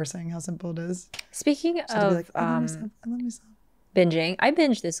almost embarrassing how simple it is. Speaking of like, I love myself. I love myself. Binging, I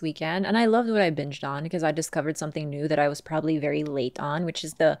binged this weekend and I loved what I binged on because I discovered something new that I was probably very late on, which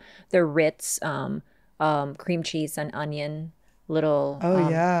is the Ritz cream cheese and onion little.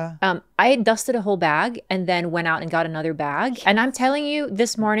 I dusted a whole bag and then went out and got another bag. And I'm telling you,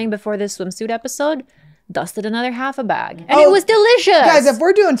 this morning before this swimsuit episode, dusted another half a bag. And it was delicious. Guys, if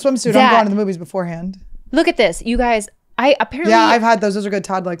we're doing swimsuit, I'm going to the movies beforehand. Look at this. You guys, I've had those. Those are good.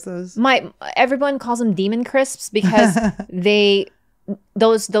 Todd likes those. Everyone calls them demon crisps because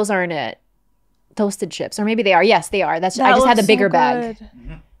those aren't it. Toasted chips, or maybe they are. Yes, they are. I just had the bigger bag.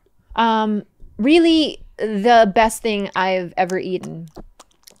 Really, the best thing I've ever eaten.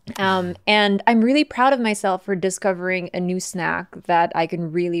 And I'm really proud of myself for discovering a new snack that I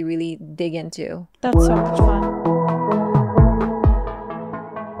can really, really dig into. That's so much fun.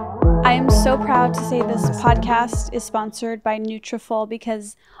 I am so proud to say this podcast is sponsored by Nutrafol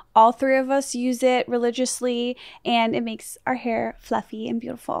because all three of us use it religiously and it makes our hair fluffy and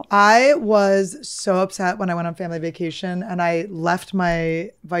beautiful. I was so upset when I went on family vacation and I left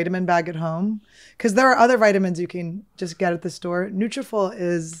my vitamin bag at home because there are other vitamins you can just get at the store. Nutrafol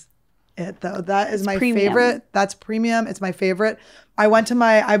is it though. That is my favorite. That's premium. It's my favorite.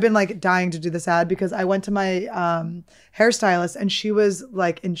 I've been like dying to do this ad because I went to my hairstylist and she was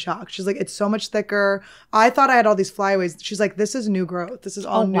like in shock. She's like, it's so much thicker. I thought I had all these flyaways. She's like, this is new growth. This is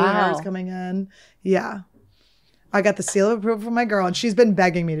all new hairs coming in. Yeah. I got the seal of approval from my girl and she's been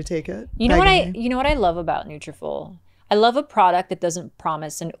begging me to take it. You know what I love about Nutrafol? I love a product that doesn't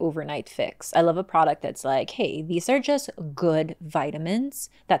promise an overnight fix. I love a product that's like, hey, these are just good vitamins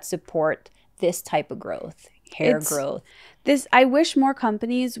that support this type of growth, hair growth. I wish more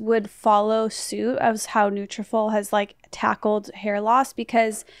companies would follow suit of how Nutrafol has like tackled hair loss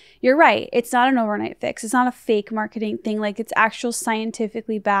because you're right. It's not an overnight fix. It's not a fake marketing thing. Like it's actual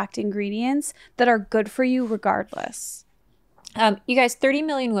scientifically backed ingredients that are good for you regardless. You guys, 30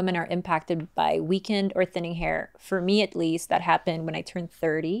 million women are impacted by weakened or thinning hair. For me, at least, that happened when I turned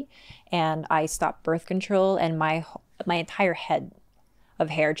 30 and I stopped birth control and my entire head of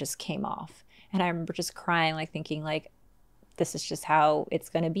hair just came off. And I remember just crying, like thinking like, this is just how it's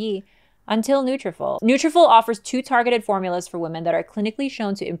going to be until Nutrafol. Nutrafol offers 2 targeted formulas for women that are clinically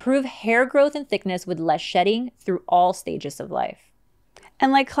shown to improve hair growth and thickness with less shedding through all stages of life.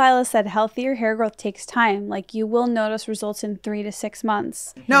 And like Khalyla said, healthier hair growth takes time. Like you will notice results in 3 to 6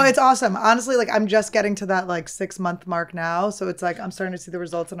 months. No, it's awesome. Honestly, like I'm just getting to that like 6-month mark now. So it's like I'm starting to see the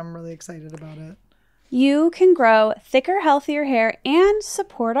results and I'm really excited about it. You can grow thicker, healthier hair and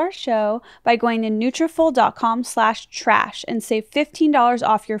support our show by going to Nutrafol.com/trash and save $15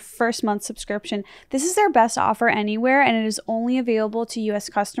 off your first month subscription. This is their best offer anywhere and it is only available to U.S.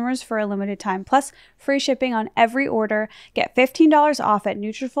 customers for a limited time. Plus, free shipping on every order. Get $15 off at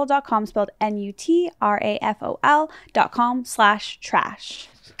Nutrafol.com, spelled Nutrafol.com/trash.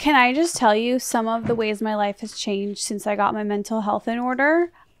 Can I just tell you some of the ways my life has changed since I got my mental health in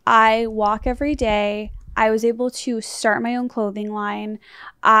order? I walk every day. I was able to start my own clothing line.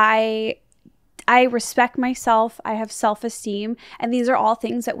 I respect myself. I have self-esteem. And these are all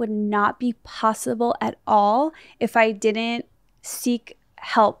things that would not be possible at all if I didn't seek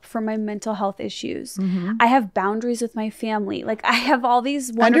help for my mental health issues. Mm-hmm. I have boundaries with my family. Like I have all these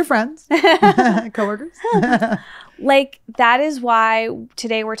and your friends, coworkers. Like that is why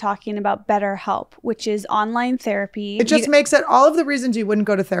today we're talking about BetterHelp, which is online therapy. It just makes it all of the reasons you wouldn't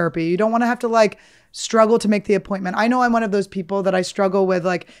go to therapy. You don't want to have to like struggle to make the appointment. I know I'm one of those people that I struggle with.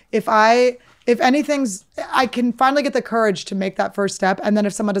 Like if I can finally get the courage to make that first step. And then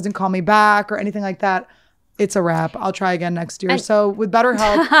if someone doesn't call me back or anything like that, it's a wrap. I'll try again next year. So with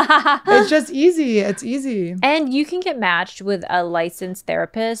BetterHelp, it's just easy. It's easy. And you can get matched with a licensed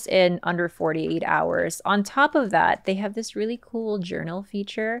therapist in under 48 hours. On top of that, they have this really cool journal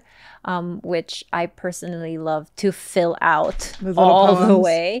feature, which I personally love to fill out all the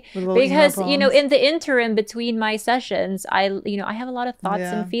way. Because, you know, in the interim between my sessions, I have a lot of thoughts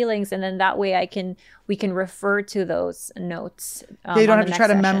and feelings. And then that way we can refer to those notes. You don't have to try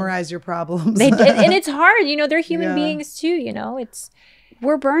to memorize your problems. And it's hard. You know, they're human beings too, you know.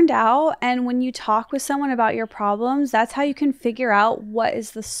 we're burned out, and when you talk with someone about your problems, that's how you can figure out what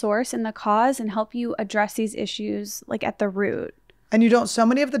is the source and the cause and help you address these issues like at the root. And so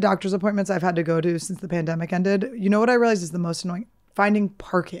many of the doctor's appointments I've had to go to since the pandemic ended, you know what I realized is the most annoying? Finding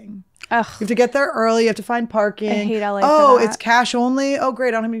parking. Ugh. You have to get there early. You have to find parking. I hate LA Oh, for that. it's cash only. Oh, great.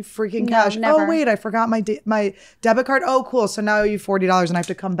 I don't have any freaking cash. never. Oh, wait. I forgot my debit card. Oh, cool. So now I owe you $40 and I have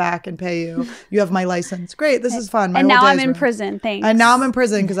to come back and pay you. You have my license. Great. This is fun. And now I'm in prison. Thanks. And now I'm in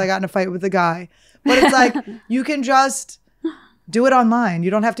prison because I got in a fight with the guy. But it's like, you can just do it online.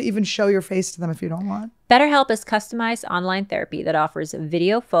 You don't have to even show your face to them if you don't want. BetterHelp is customized online therapy that offers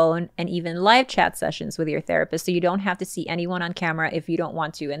video, phone, and even live chat sessions with your therapist, so you don't have to see anyone on camera if you don't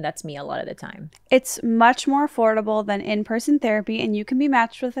want to, and that's me a lot of the time. It's much more affordable than in-person therapy, and you can be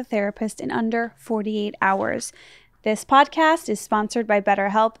matched with a therapist in under 48 hours. This podcast is sponsored by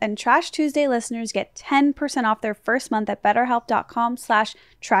BetterHelp, and Trash Tuesday listeners get 10% off their first month at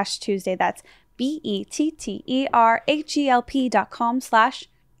betterhelp.com/Trash Tuesday. That's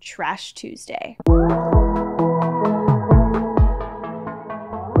BetterHelp.com/Trash Tuesday.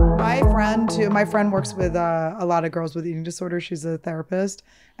 My friend works with a lot of girls with eating disorders. She's a therapist.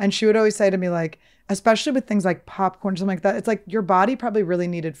 And she would always say to me, like, especially with things like popcorn, something like that, it's like your body probably really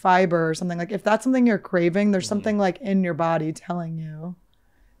needed fiber or something. Like if that's something you're craving, there's something like in your body telling you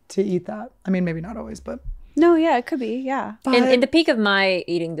to eat that. I mean, maybe not always, but. No, yeah, it could be, yeah. In the peak of my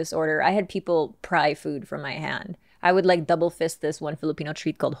eating disorder, I had people pry food from my hand. I would like double fist this one Filipino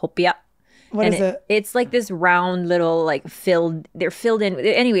treat called hopia. What is it? It's like this round little like they're filled in.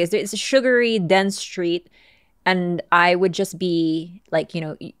 Anyways, it's a sugary, dense treat. And I would just be like, you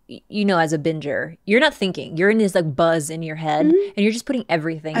know, as a binger, you're not thinking. You're in this like buzz in your head and you're just putting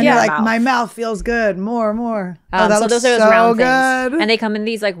everything in your like, mouth. my mouth feels good. More. So That looks those are those so round good. things. And they come in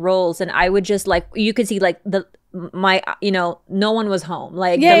these like rolls. And I would just like, you could see like no one was home.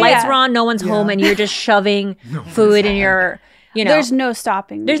 Like the lights were on, no one's home. And you're just shoving food in your, There's no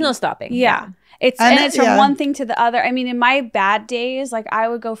stopping. There's no stopping. Yeah. It's from one thing to the other. I mean, in my bad days, like I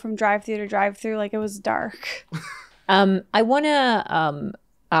would go from drive-through to drive-through like it was dark. I want to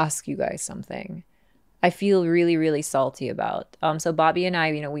ask you guys something. I feel really, really salty about. So Bobby and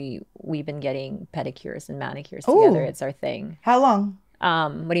I, we've been getting pedicures and manicures together. It's our thing. How long?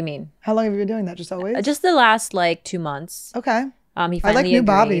 What do you mean? How long have you been doing that? Just always? Just the last like 2 months. Okay. He finally I like new agreed.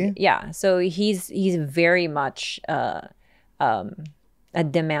 Bobby. Yeah. So he's very much a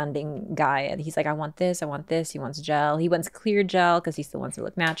demanding guy. And he's like, I want this. He wants gel. He wants clear gel because he still wants to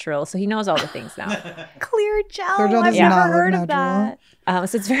look natural. So he knows all the things now. Clear gel. Clear gel I've does never not look heard of natural. that.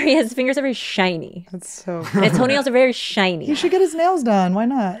 So his fingers are very shiny. That's so And his toenails are very shiny. He should get his nails done. Why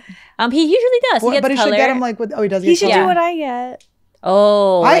not? He usually does. He gets But he color. should get them like with, he does. He should color. do what I get.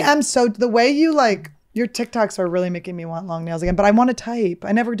 Oh. I am so, the way you like, your TikToks are really making me want long nails again, but I want to type.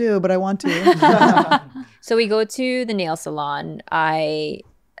 I never do, but I want to. So we go to the nail salon. I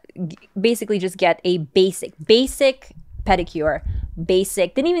basically just get a basic pedicure.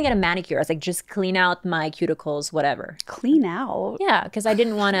 Didn't even get a manicure. I was like, just clean out my cuticles, whatever. Clean out? Yeah, because I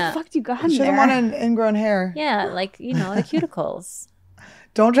didn't want What the to. fuck you got in Shouldn't there? want an ingrown hair. Yeah, like, the cuticles.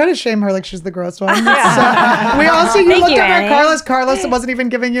 Don't try to shame her like she's the gross one. So, we also, you Thank looked you, at Annie. Carlos wasn't even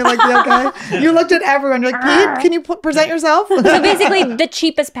giving you like the okay. You looked at everyone. You're like, Pete, can you present yourself? So basically the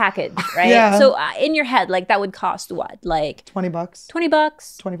cheapest package, right? Yeah. So in your head, like that would cost what? Like $20.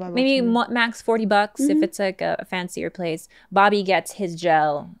 $20, 25 maybe bucks, max $40 if it's like a fancier place. Bobby gets his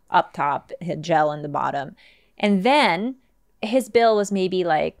gel up top, his gel on the bottom, and then his bill was maybe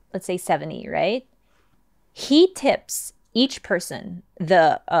like, let's say 70, right? He tips each person,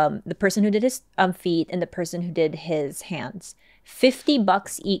 the person who did his feet and the person who did his hands,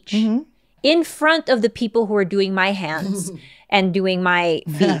 $50 each in front of the people who are doing my hands and doing my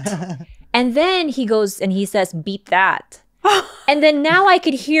feet. And then he goes and he says, beat that. And then now I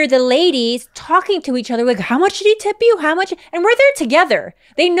could hear the ladies talking to each other like, how much did he tip you? How much? And we're there together.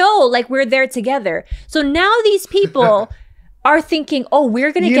 They know like we're there together. So now these people are thinking, oh,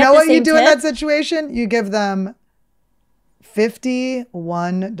 we're going to get the same You know what you do in tip? that situation? You give them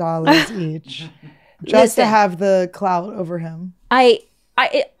 $51 each just to Listen. have the clout over him. I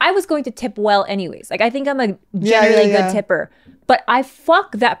was going to tip well anyways. Like I think I'm a generally yeah. good tipper. But I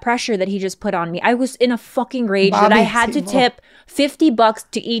fuck that pressure that he just put on me. I was in a fucking rage that I Bobby's had to evil. tip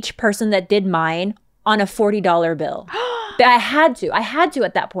 $50 to each person that did mine on a $40 bill. But I had to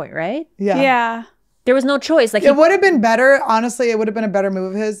at that point, right? Yeah. Yeah. There was no choice. Like It would have been better, honestly, it would have been a better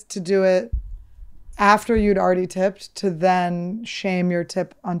move of his to do it after you'd already tipped, to then shame your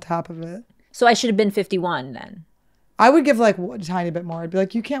tip on top of it. so I should have been 51 then. I would give like a tiny bit more. I'd be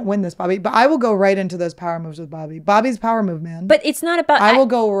like, you can't win this, Bobby. But I will go right into those power moves with Bobby. Bobby's power move, man. But it's not about. I will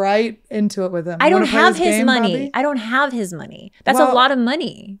go right into it with him. I You don't wanna play have this his game, money. Bobby? I don't have his money. That's Well- a lot of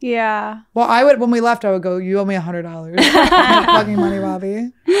money. Yeah. Well, I would, when we left, I would go, you owe me $100. Fucking money,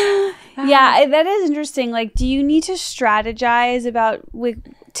 Bobby. Yeah, that is interesting. Like, do you need to strategize about with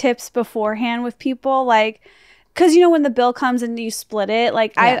tips beforehand with people? Like, because when the bill comes and you split it,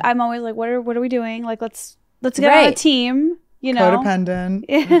 like I'm always like, what are we doing? Like, let's get on a team. Codependent.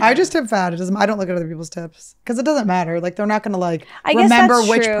 I just tip fat. I don't look at other people's tips because it doesn't matter. Like they're not gonna like I guess remember that's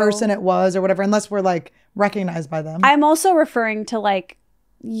which true. person it was or whatever, unless we're like recognized by them. I'm also referring to like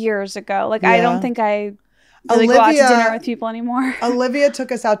years ago. Like I Yeah. don't think I really go out to dinner with people anymore. Olivia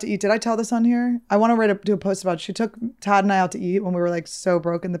took us out to eat. Did I tell this on here? I want to do a post about it. She took Todd and I out to eat when we were like so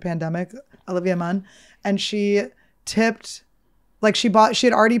broke in the pandemic. Olivia Munn, and she tipped. Like she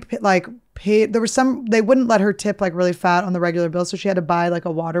had already paid. There was they wouldn't let her tip like really fat on the regular bill. So she had to buy like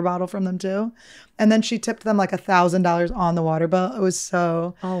a water bottle from them too. And then she tipped them like $1,000 on the water bill. It was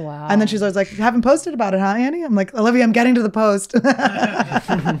so. Oh, wow. And then she's always like, you haven't posted about it, huh, Annie? I'm like, Olivia, I'm getting to the post.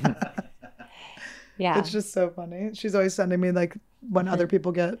 Yeah. It's just so funny. She's always sending me like when other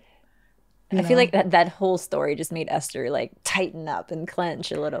people get. I feel like that whole story just made Esther like tighten up and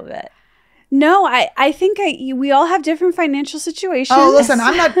clench a little bit. No, I think we all have different financial situations. Oh, listen,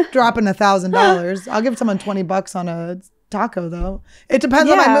 I'm not dropping $1,000. I'll give someone $20 on a taco though. It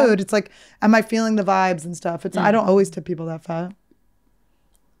depends on my mood. It's like, am I feeling the vibes and stuff? I don't always tip people that fat.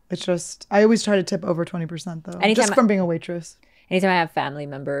 It's just, I always try to tip over 20% though. Just from being a waitress. Anytime I have family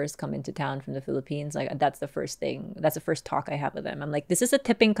members come into town from the Philippines, like that's the first talk I have with them. I'm like, this is a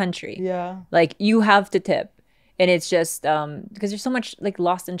tipping country. Yeah. Like you have to tip. And it's just because there's so much like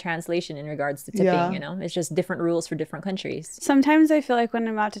lost in translation in regards to tipping, It's just different rules for different countries. Sometimes I feel like when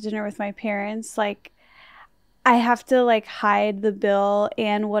I'm out to dinner with my parents, like I have to like hide the bill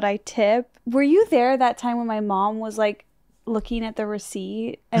and what I tip. Were you there that time when my mom was like looking at the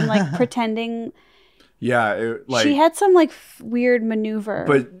receipt and like pretending? Yeah. She had some like weird maneuver.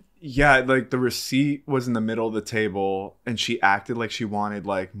 But yeah, like the receipt was in the middle of the table and she acted like she wanted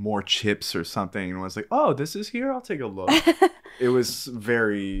like more chips or something and was like, oh, this is here? I'll take a look. It was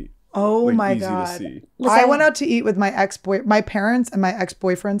very my easy God. to see. I went out to eat with my parents and my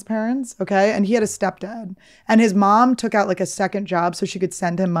ex-boyfriend's parents, okay? And he had a stepdad. And his mom took out like a second job so she could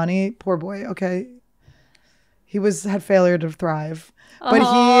send him money. Poor boy, okay? He had failure to thrive. But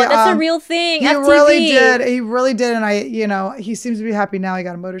that's a real thing. He FTV. really did. He really did. And he seems to be happy now. He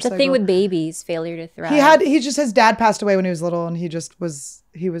got a motorcycle. The thing with babies, failure to thrive. His dad passed away when he was little and he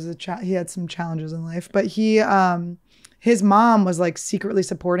had some challenges in life. But his mom was like secretly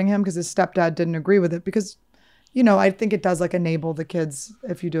supporting him because his stepdad didn't agree with it because, I think it does like enable the kids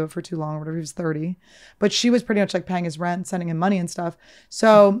if you do it for too long or whatever. He was 30. But she was pretty much like paying his rent, sending him money and stuff.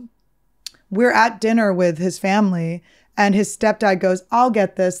 So we're at dinner with his family and his stepdad goes, I'll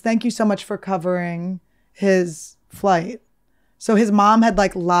get this. Thank you so much for covering his flight. So his mom had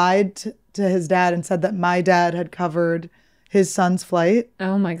like lied to his dad and said that my dad had covered his son's flight.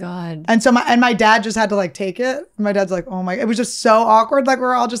 Oh my God. And so my dad just had to like take it. My dad's like, oh my, it was just so awkward. Like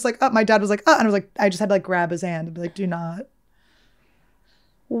we're all just like, oh, my dad was like, oh, and I was like, I just had to like grab his hand and be like, do not.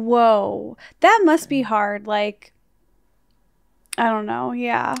 Whoa. That must be hard. Like, I don't know.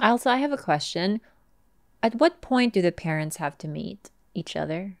 Yeah. I have a question. At what point do the parents have to meet each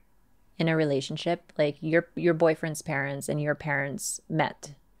other in a relationship? Like your boyfriend's parents and your parents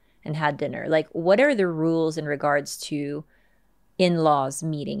met and had dinner. Like what are the rules in regards to in-laws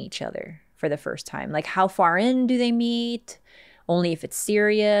meeting each other for the first time? Like how far in do they meet? Only if it's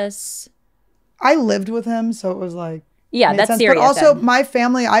serious? I lived with him, so it was like, yeah, that's serious. But also my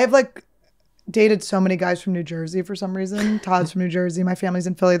family, I have like dated so many guys from New Jersey for some reason. Todd's from New Jersey. My family's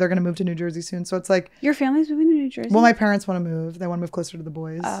in Philly. They're going to move to New Jersey soon. So it's like. Your family's moving to New Jersey? Well, my parents want to move. They want to move closer to the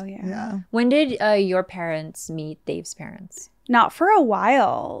boys. Oh, yeah. Yeah. When did your parents meet Dave's parents? Not for a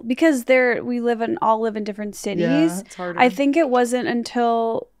while because we all live in different cities. Yeah, it's harder. I think it wasn't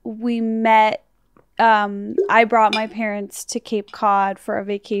until we met. I brought my parents to Cape Cod for a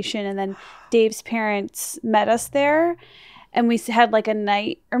vacation and then Dave's parents met us there. And we had like a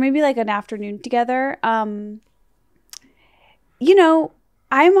night or maybe like an afternoon together. I'm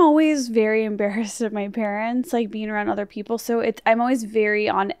always very embarrassed of my parents, like being around other people. So I'm always very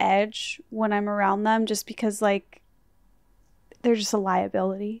on edge when I'm around them just because like they're just a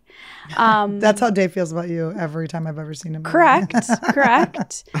liability. That's how Dave feels about you every time I've ever seen him. Correct.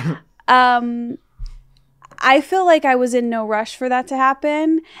 I feel like I was in no rush for that to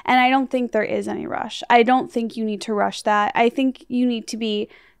happen. And I don't think there is any rush. I don't think you need to rush that. I think you need to be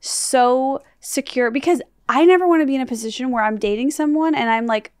so secure because I never want to be in a position where I'm dating someone and I'm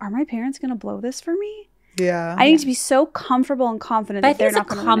like, are my parents going to blow this for me? Yeah. I need to be so comfortable and confident But I that they're think not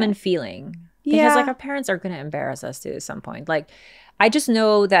it's a going to common feeling. Because Yeah. like our parents are going to embarrass us too at some point. Like I just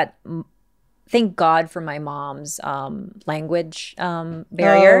know that thank God for my mom's language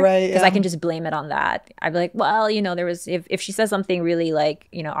barrier. right, Because yeah. I can just blame it on that. I'd be like, well, you know, there was, if she says something really like,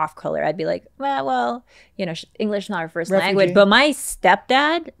 you know, off color, I'd be like, well, you know, English is not her first Refugee. language. But my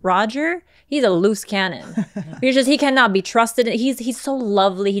stepdad, Roger, he's a loose cannon. He cannot be trusted. He's so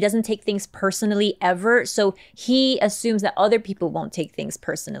lovely. He doesn't take things personally ever. So he assumes that other people won't take things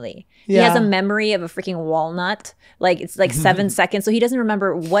personally. He has a memory of a freaking walnut. Like it's like 7 seconds. So he doesn't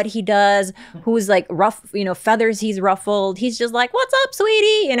remember what he does, who's like rough, you know, feathers he's ruffled. He's just like, what's up,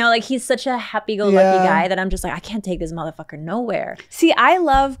 sweetie? You know, like he's such a happy-go-lucky guy that I'm just like, I can't take this motherfucker nowhere. See, I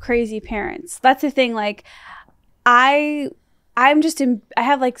love crazy parents. That's the thing. Like, I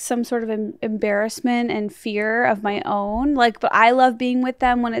have like some sort of embarrassment and fear of my own. Like, but I love being with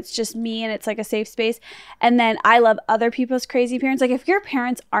them when it's just me and it's like a safe space. And then I love other people's crazy parents. Like, if your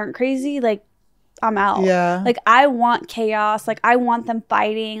parents aren't crazy, like, I'm out. Yeah. Like, I want chaos. Like, I want them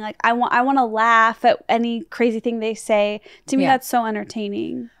fighting. Like, I want to laugh at any crazy thing they say. To me, that's so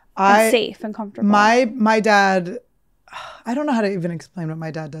entertaining and safe and comfortable. My dad, I don't know how to even explain what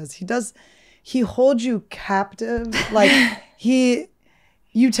my dad does. He holds you captive. Like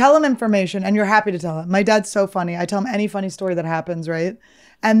you tell him information and you're happy to tell him. My dad's so funny. I tell him any funny story that happens, right?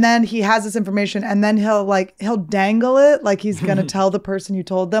 And then he has this information and then he'll dangle it like he's going to tell the person you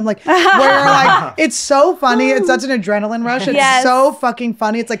told them. Like, where you're like, it's so funny. It's such an adrenaline rush. It's so fucking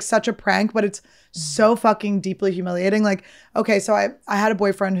funny. It's like such a prank, but it's so fucking deeply humiliating. Like, okay, so I had a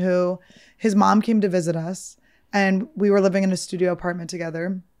boyfriend who, his mom came to visit us and we were living in a studio apartment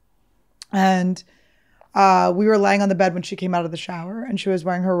together. And we were laying on the bed when she came out of the shower and she was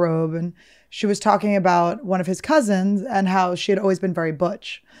wearing her robe and she was talking about one of his cousins and how she had always been very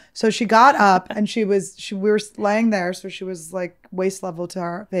butch. So she got up and we were laying there. So she was like waist level to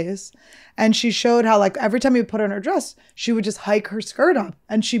our face. And she showed how like every time we put her in her dress, she would just hike her skirt up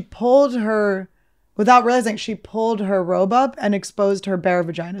and she pulled her, without realizing, she pulled her robe up and exposed her bare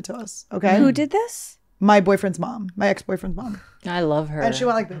vagina to us. Okay. Who did this? My boyfriend's mom, my ex-boyfriend's mom. I love her. And she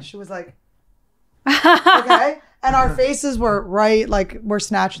went like this. She was like, okay. And our faces were we're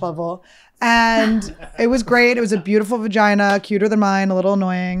snatch level. And it was great. It was a beautiful vagina, cuter than mine, a little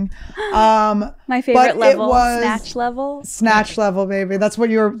annoying. My favorite level, was snatch level. Snatch level, baby. That's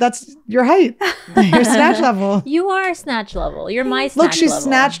your height. Your snatch level. You are snatch level. You're my snatch level. Look, she's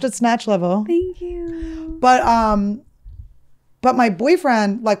snatched at snatch level. Thank you. But my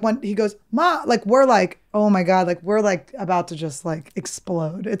boyfriend, like when he goes, Ma, like we're like, oh my God, like we're like about to just like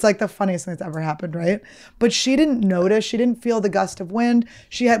explode. It's like the funniest thing that's ever happened, right? But she didn't notice. She didn't feel the gust of wind.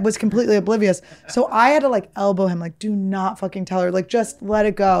 She was completely oblivious. So I had to like elbow him, like, do not fucking tell her. Like, just let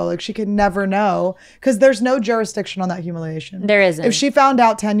it go. Like she could never know because there's no jurisdiction on that humiliation. There isn't. If she found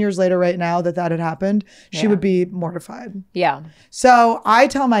out 10 years later right now that had happened, she would be mortified. Yeah. So I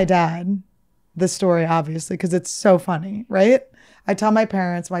tell my dad the story, obviously, because it's so funny, right? I tell my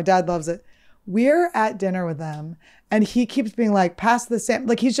parents, my dad loves it. We're at dinner with them and he keeps being like, pass the same,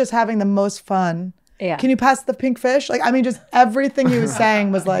 like he's just having the most fun. Yeah. Can you pass the pink fish? Like, I mean, just everything he was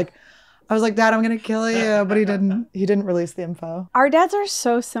saying was like, I was like, Dad, I'm going to kill you. But he didn't release the info. Our dads are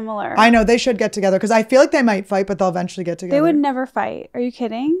so similar. I know, they should get together because I feel like they might fight, but they'll eventually get together. They would never fight. Are you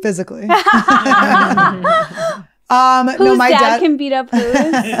kidding? Physically. Whose No, my dad can beat up whose?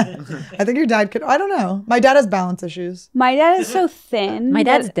 I think your dad could. I don't know. My dad has balance issues. My dad is so thin. My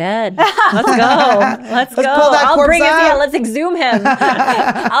dad's dead. Let's go. Let's go. pull that I'll corpse bring his, out. yeah, let's exhume him.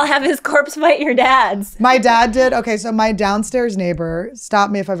 I'll have his corpse fight your dad's. My dad did. Okay, so my downstairs neighbor, stop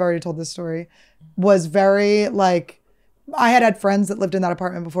me if I've already told this story, was very like, I had friends that lived in that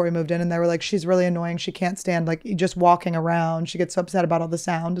apartment before we moved in and they were like, she's really annoying. She can't stand like just walking around. She gets so upset about all the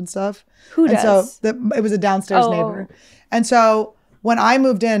sound and stuff. Who and does? So it was a downstairs neighbor. And so when I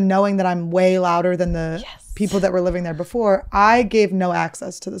moved in, knowing that I'm way louder than the people that were living there before, I gave no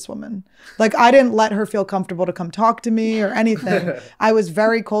access to this woman. Like I didn't let her feel comfortable to come talk to me or anything. I was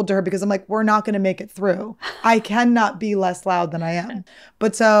very cold to her because I'm like, we're not going to make it through. I cannot be less loud than I am.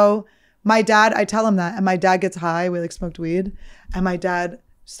 But so my dad, I tell him that, and my dad gets high. We like smoked weed, and my dad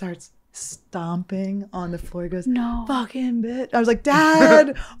starts stomping on the floor. He goes, "No, fucking bitch!" I was like,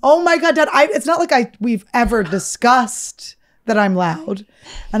 "Dad, oh my God, Dad! It's not like we've ever discussed that I'm loud."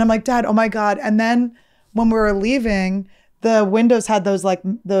 And I'm like, "Dad, oh my God!" And then when we were leaving, the windows had those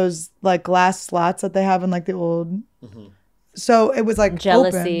glass slots that they have in like the old. So it was like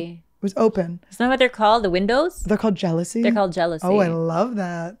Jealousy. Open. It was open. Isn't that what they're called? The windows? They're called jealousy. They're called jealousy. Oh, I love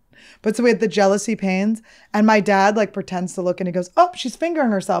that. But so we had the jealousy pains, and my dad like pretends to look and he goes, oh, she's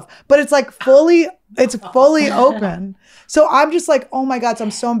fingering herself. But it's like fully open. So I'm just like, oh my God. So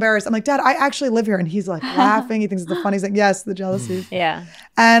I'm so embarrassed. I'm like, Dad, I actually live here. And he's like laughing. He thinks it's the funniest thing. Yes, the jealousy. Yeah.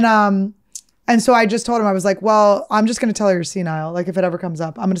 And so I just told him, I was like, well, I'm just going to tell her you're senile. Like if it ever comes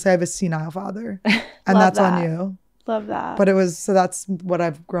up, I'm going to say I have a senile father. And that's on you. Love that. But that's what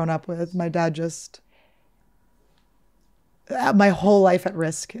I've grown up with. My dad just, my whole life at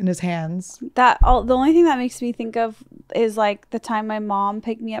risk in his hands. The only thing that makes me think of is like the time my mom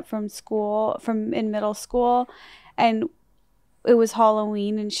picked me up from in middle school, and it was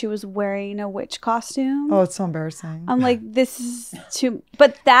Halloween and she was wearing a witch costume. Oh, it's so embarrassing. I'm like, this is too,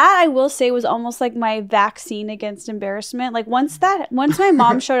 but that I will say was almost like my vaccine against embarrassment. Like once my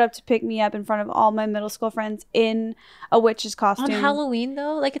mom showed up to pick me up in front of all my middle school friends in a witch's costume. On Halloween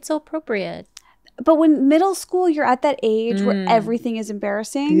though, like it's so appropriate. But when middle school, you're at that age where everything is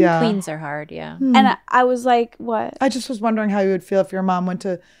embarrassing. Yeah. Queens are hard, yeah. And I was like, what? I just was wondering how you would feel if your mom went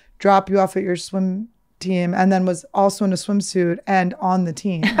to drop you off at your swim team and then was also in a swimsuit and on the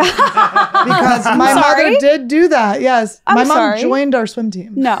team. Because my mother did do that. Yes. My mom joined our swim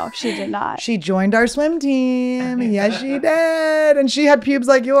team. No, she did not. She joined our swim team. Yes, she did. And she had pubes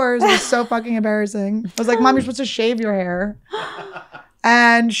like yours. It was so fucking embarrassing. I was like, Mom, you're supposed to shave your hair.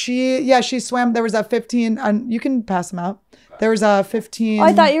 And she swam. There was a 15, and you can pass them out. There was a 15. Oh,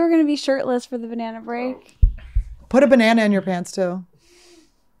 I thought you were going to be shirtless for the banana break. Put a banana in your pants too.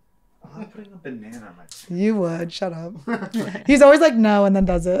 I'm not putting a banana in my pants. You would. Shut up. He's always like, no, and then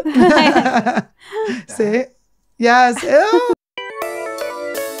does it. See? Yes. Ew.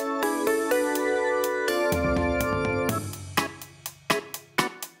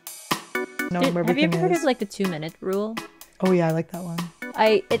 Have you ever heard of like the 2-minute rule? Oh yeah, I like that one.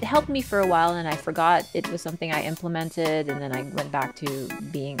 It helped me for a while and I forgot it was something I implemented, and then I went back to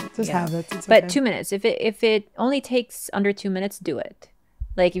being just habits. It's but okay. 2 minutes. If it only takes under 2 minutes, do it.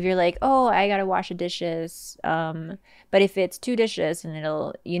 Like if you're like, oh, I gotta wash the dishes, but if it's 2 dishes and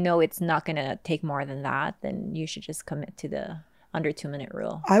it's not gonna take more than that, then you should just commit to the under 2 minute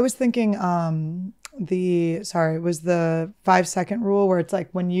rule. I was thinking it was the 5-second rule, where it's like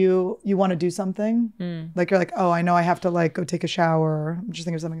when you want to do something, like you're like, oh, I know I have to like go take a shower. I'm just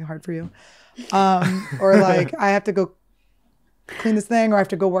thinking of something hard for you. Or like I have to go clean this thing, or I have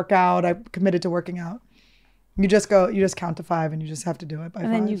to go work out. I'm committed to working out. You just count to 5 and you just have to do it by 5.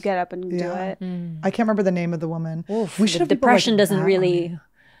 And then you get up and do it. I can't remember the name of the woman. Oof, we should have depression doesn't really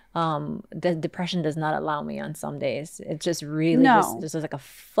the depression does not allow me on some days. It's just really just like a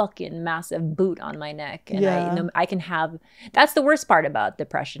fucking massive boot on my neck, and I can have, that's the worst part about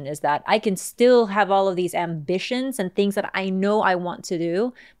depression, is that I can still have all of these ambitions and things that I know I want to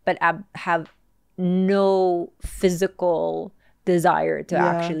do, but I have no physical desire to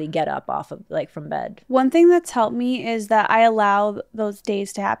actually get up off of from bed. One thing that's helped me is that I allow those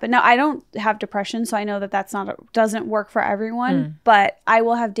days to happen. Now I don't have depression, so I know that doesn't work for everyone, but I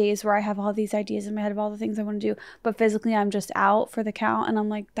will have days where I have all these ideas in my head of all the things I want to do, but physically I'm just out for the count, and I'm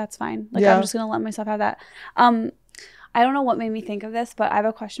like, that's fine. I'm just gonna let myself have that. I don't know what made me think of this, but I have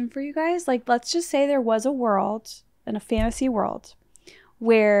a question for you guys. Like, let's just say there was a world, in a fantasy world,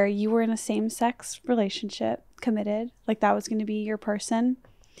 where you were in a same-sex relationship, committed, like that was going to be your person.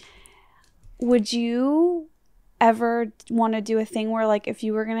 Would you ever want to do a thing where, like, if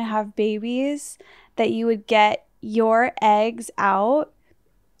you were going to have babies, that you would get your eggs out?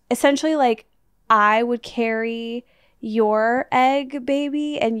 Essentially, like, I would carry your egg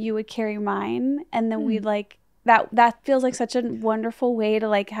baby and you would carry mine, and then we'd like that feels like such a wonderful way to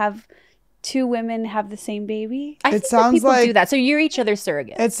like have 2 women have the same baby. I think that people do that. So you're each other's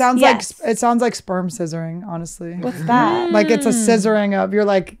surrogates. It sounds like sperm scissoring, honestly. What's that? Like it's a scissoring of you're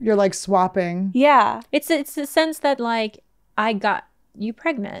like swapping. Yeah. It's a sense that like I got you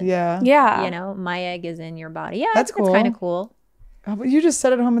pregnant. Yeah. Yeah. My egg is in your body. Yeah, that's cool. It's kind of cool. But you just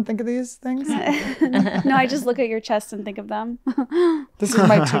sit at home and think of these things? No, I just look at your chest and think of them. This is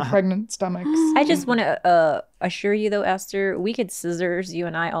my 2 pregnant stomachs. I just want to assure you, though, Esther, we could scissors you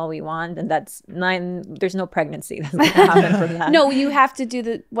and I all we want, and there's no pregnancy that's going to happen from that. No, you have to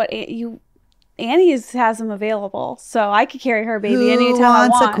do Annie has them available, so I could carry her baby anytime I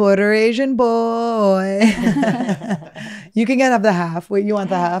want. Who wants a quarter Asian boy? You can have the half. Wait, you want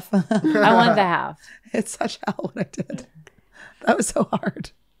the half? I want the half. It's such hell what I did. That was so hard.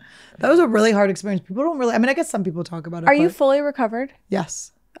 That was a really hard experience. People don't really, I mean, I guess some people talk about it. Are you fully recovered?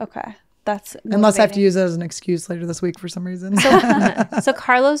 Yes. Okay. That's motivating. Unless I have to use it as an excuse later this week for some reason. So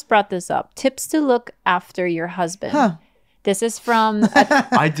Carlos brought this up. Tips to look after your husband. Huh. This is from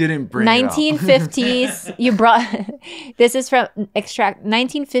I didn't bring 1950s. You brought this is from extract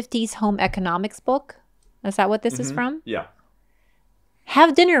 1950s home economics book. Is that what this is from? it up.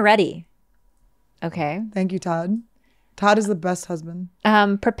 Have dinner ready. Okay. Thank you, Todd. Todd is the best husband.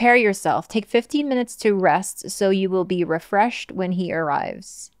 Prepare yourself. Take 15 minutes to rest so you will be refreshed when he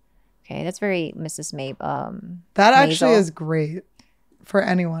arrives. Okay, that's very Mrs. That actually Maisel. is great for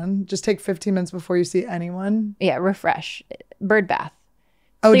anyone. Just take 15 minutes before you see anyone. Yeah, refresh. Bird bath.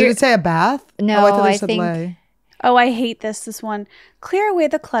 Oh, Clear- did it say a bath? No, oh, I thought I it said think- lay. Oh, I hate this one. Clear away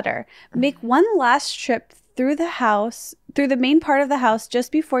the clutter. Make one last trip through the main part of the house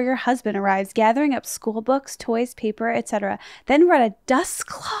just before your husband arrives, gathering up school books, toys, paper, etc. Then run a dust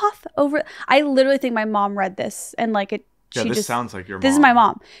cloth over. I literally think my mom read this and like it. Yeah, She this just, sounds like your mom. This is my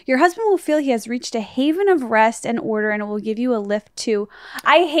mom. Your husband will feel he has reached a haven of rest and order and will give you a lift too.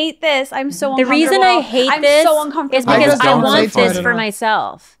 I hate this. I'm so The uncomfortable. reason I hate I'm this so uncomfortable. is because just I don't want say this it for at all.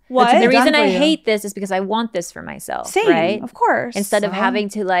 myself. What? The It's reason done for I you. hate this is because I want this for myself. Same, right? of course. Instead of having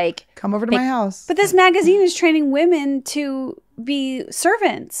to like Come over to my house. But this magazine is training women to be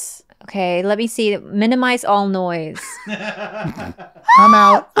servants. okay, let me see. Minimize all noise. I'm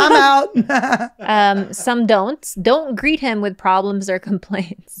out. I'm out. Some don'ts. Don't greet him with problems or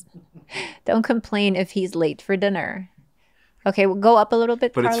complaints. Don't complain if he's late for dinner. Okay, we'll go up a little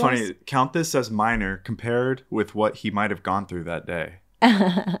bit, But it's Carlos. funny. Count this as minor compared with what he might have gone through that day.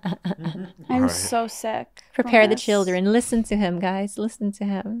 I'm Right. so sick. Prepare from the this. children. Listen to him, guys. Listen to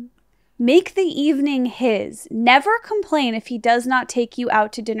him. Make the evening his. Never complain if he does not take you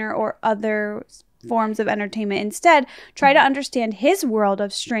out to dinner or other forms of entertainment. Instead, try to understand his world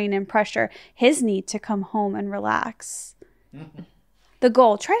of strain and pressure, his need to come home and relax. The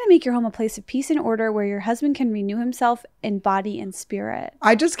goal, try to make your home a place of peace and order where your husband can renew himself in body and spirit.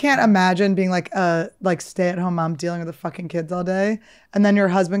 I just can't imagine being like a stay-at-home mom dealing with the fucking kids all day, and then your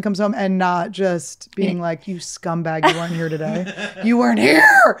husband comes home and not just being like, "You scumbag, you weren't here today. You weren't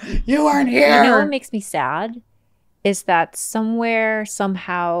here. You weren't here." You know what makes me sad? Is that somewhere,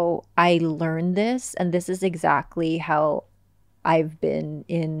 somehow, I learned this, and this is exactly how I've been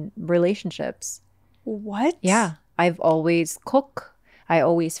in relationships. What? Yeah. I've always cook. I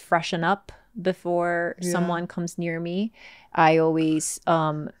always freshen up before someone comes near me. I always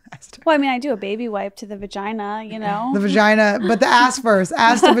Well, I mean, I do a baby wipe to the vagina, you know? the vagina, but the ass first.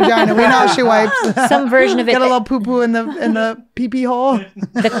 Ass to vagina. We know she wipes. some version of it. Get a little poo poo in the pee pee hole.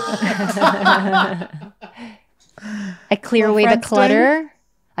 I clear Little away the French clutter.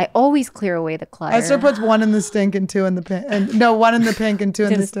 I always clear away the clutter. Esther puts one in the stink and two in the pink. And no, one in the pink and two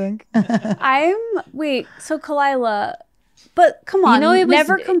in the stink. So Khalyla, but come on, know, it was-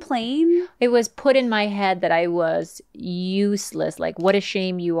 never complain. It was put in my head that I was useless. Like, what a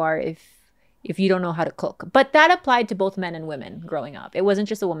shame you are if you don't know how to cook. But that applied to both men and women growing up. It wasn't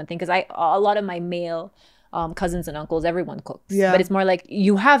just a woman thing, because a lot of my male cousins and uncles, everyone cooks. Yeah. But it's more like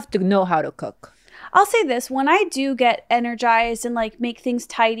you have to know how to cook. I'll say this, when I do get energized and like make things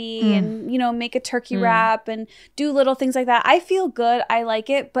tidy and, you know, make a turkey wrap and do little things like that, I feel good. I like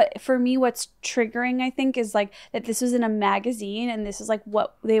it. But for me, what's triggering, I think, is like that this was in a magazine and this is like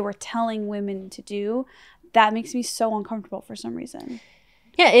what they were telling women to do. That makes me so uncomfortable for some reason.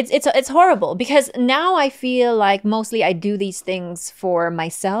 Yeah, it's horrible, because now I feel like mostly I do these things for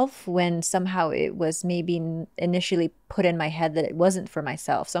myself when somehow it was maybe initially put in my head that it wasn't for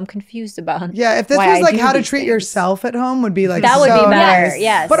myself. So I'm confused about Yeah, if this why was I like do how to these treat things. yourself at home would be like That would so be better, nice.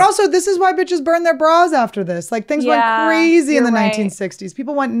 yes. But also, this is why bitches burn their bras after this. Like things Yeah, went crazy in the you're right. 1960s.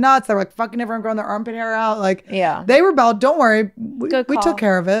 People went nuts. They were like fucking everyone, growing their armpit hair out. Like Yeah. they rebelled. Don't worry, we Good call. took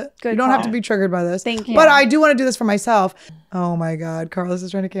care of it. Good you don't have call. to be triggered by this. Thank you. But I do want to do this for myself. Oh my God, Carlos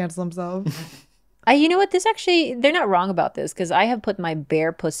is trying to cancel himself. You know what? This actually, they're not wrong about this, because I have put my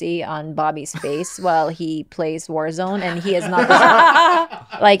bare pussy on Bobby's face while he plays Warzone, and he is not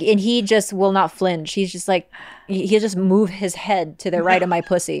like, and he just will not flinch. He's just like, he'll just move his head to the right of my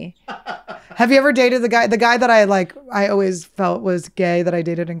pussy. Have you ever dated the guy that I always felt was gay that I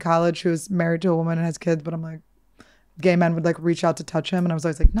dated in college, who was married to a woman and has kids, but I'm like, gay men would like reach out to touch him, and I was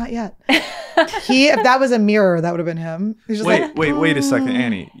always like, not yet. If that was a mirror, that would have been him. He's just like, Wait a second,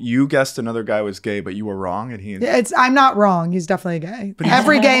 Annie. You guessed another guy was gay, but you were wrong, and he. yeah, I'm not wrong. He's definitely gay.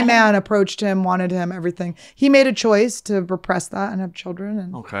 Every gay man approached him, wanted him, everything. He made a choice to repress that and have children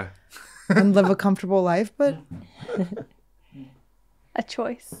and, Okay. and live a comfortable life. But A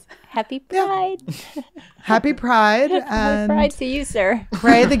choice. Happy Pride. happy Pride Happy and Pride to you, sir.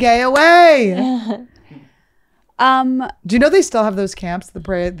 pray the gay away. Do you know they still have those camps, the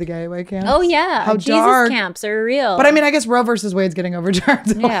gay away camps? Oh yeah, How Jesus dark. camps are real. But I mean, I guess Roe versus Wade's getting overturned.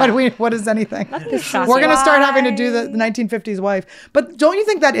 So Yeah. what is anything? shocking. We're gonna start having to do the 1950s wife. But don't you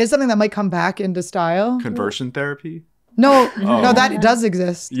think that is something that might come back into style? Conversion therapy? No, Oh. no, that does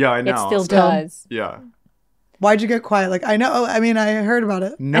exist. Yeah, I know. it still Still. does. Yeah. Why'd you get quiet? Like I know. I mean, I heard about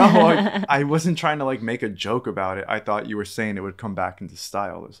it. No, I wasn't trying to like make a joke about it. I thought you were saying it would come back into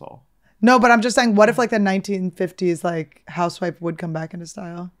style is all. No, but I'm just saying, what if like the 1950s like housewife would come back into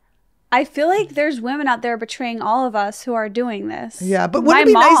style? I feel like there's women out there betraying all of us who are doing this. Yeah, but wouldn't it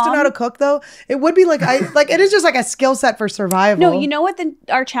be nice to know how to cook though? It would be like it is just like a skill set for survival. No, you know what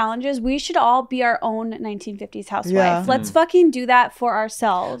our challenge is? We should all be our own 1950s housewife. Yeah. Let's fucking do that for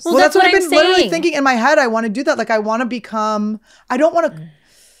ourselves. Well, Well, that's what I've I'm been literally saying. thinking in my head. I want to do that. Like I want to become. I don't want to.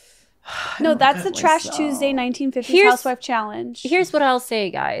 No, that's the Trash Tuesday 1950s housewife challenge. Here's what I'll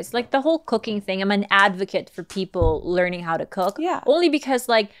say, guys. Like the whole cooking thing, I'm an advocate for people learning how to cook. Yeah. Only because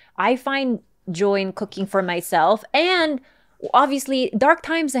like I find joy in cooking for myself, and obviously dark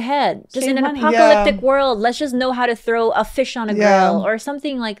times ahead. Just Save in an money. apocalyptic world, let's just know how to throw a fish on a Yeah. grill or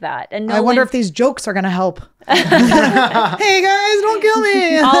something like that. And I wonder if these jokes are gonna help. Hey guys, don't kill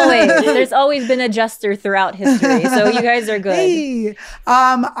me. always there's always been a jester throughout history, so you guys are good. Hey,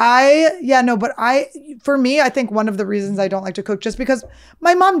 for me, I think one of the reasons I don't like to cook, just because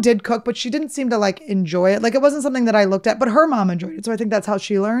my mom did cook, but she didn't seem to like enjoy it. Like it wasn't something that I looked at, but her mom enjoyed it, so I think that's how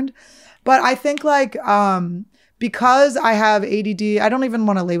she learned. But I think like because I have ADD, I don't even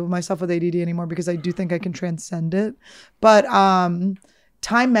want to label myself with ADD anymore because I do think I can transcend it. But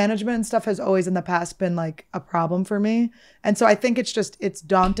time management and stuff has always in the past been like a problem for me. And so I think it's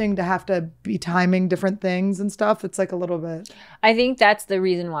daunting to have to be timing different things and stuff. It's like a little bit. I think that's the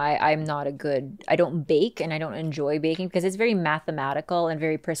reason why I don't bake and I don't enjoy baking, because it's very mathematical and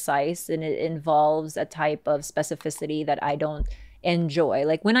very precise, and it involves a type of specificity that I don't enjoy.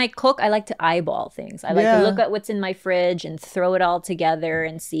 Like when I cook, I like to eyeball things. I like to look at what's in my fridge and throw it all together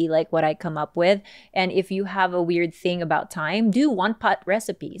and see like what I come up with. And if you have a weird thing about time, do one pot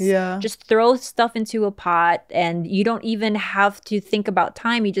recipes. Yeah. Just throw stuff into a pot and you don't even have to think about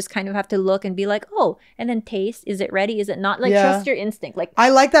time. You just kind of have to look and be like, oh, and then taste. Is it ready? Is it not? Like trust your instinct. Like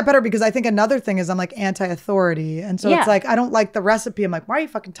I like that better because I think another thing is I'm like anti-authority. And so it's like, I don't like the recipe. I'm like, why are you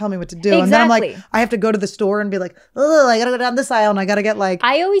fucking telling me what to do? And then I'm like, I have to go to the store and be like, oh, I gotta go down this aisle and I gotta get like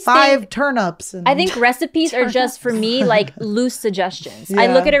I always 5 turnips. And I think recipes are just for me like loose suggestions. I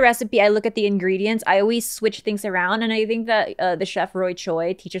look at a recipe, I look at the ingredients, I always switch things around, and I think that the chef Roy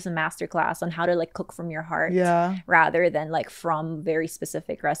Choi teaches a masterclass on how to like cook from your heart, rather than like from very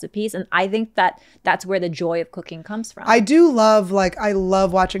specific recipes. And I think that that's where the joy of cooking comes from. I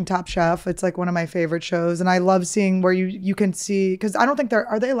love watching Top Chef. It's like one of my favorite shows, and I love seeing where you can see, because I don't think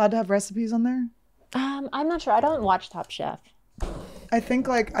are they allowed to have recipes on there? I'm not sure. I don't watch Top Chef. I think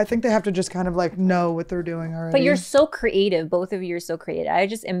they have to just kind of like know what they're doing already. But you're so creative. Both of you are so creative. I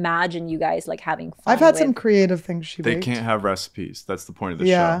just imagine you guys like having fun. I've had some creative things They baked. can't have recipes. That's the point of the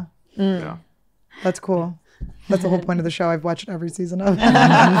Yeah. show. Yeah. That's cool. That's the whole point of the show. I've watched every season of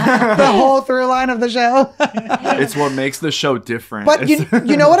the whole through line of the show. It's what makes the show different. But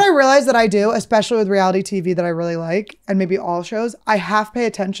you know what I realized that I do, especially with reality TV that I really like, and maybe all shows, I half pay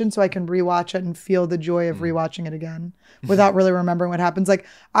attention so I can rewatch it and feel the joy of rewatching it again without really remembering what happens. Like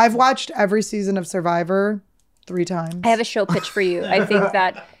I've watched every season of Survivor 3 times. I have a show pitch for you. I think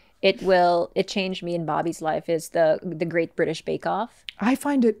that it changed me and Bobby's life, is the Great British Bake Off. I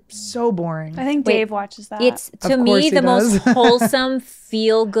find it so boring. I think Dave watches that. It's to Of course me he the does. most wholesome,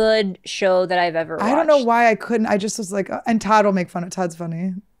 feel good show that I've ever watched. I don't know why I couldn't. I just was like, and Todd will make fun of Todd's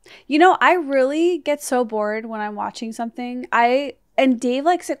funny. You know, I really get so bored when I'm watching something. And Dave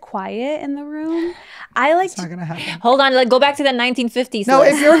likes it quiet in the room. I like It's not gonna happen. Hold on, go back to the 1950s. No,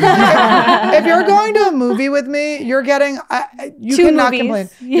 list. if you're going to a movie with me, you're getting you 2 cannot movies. complain.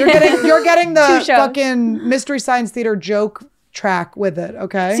 You're getting the 2 shows. fucking Mystery Science Theater joke track with it,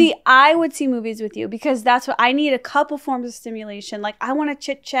 okay? See, I would see movies with you because that's what I need, a couple forms of stimulation. Like I want to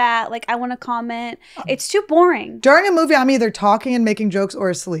chit chat, like I want to comment. It's too boring. During a movie, I'm either talking and making jokes or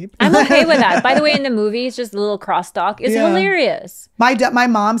asleep. I'm okay with that. By the way, in the movies, just a little crosstalk is hilarious. My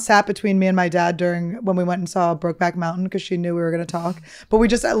mom sat between me and my dad when we went and saw Brokeback Mountain because she knew we were going to talk. But we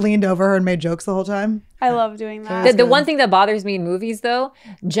just leaned over her and made jokes the whole time. I love doing that. The one thing that bothers me in movies, though,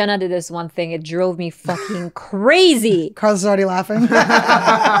 Jenna did this one thing. It drove me fucking crazy. Carlos is already laughing.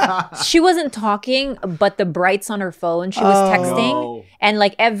 She wasn't talking, but the brights on her phone, she was texting. No. And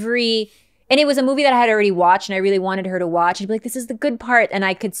like every And it was a movie that I had already watched and I really wanted her to watch. She'd be like, this is the good part. And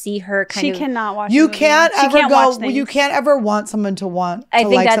I could see her kind of... She cannot watch You a movie. can't She ever can't watch things. you can't ever want someone to want I to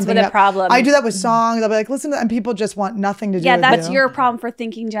think like that's something the problem. I do that with songs. I'll be like, listen to that, and people just want nothing to do Yeah, with that's you. your problem for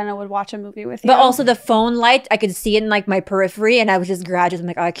thinking Jenna would watch a movie with you. But also the phone light, I could see it in like my periphery and I was just graduating. I'm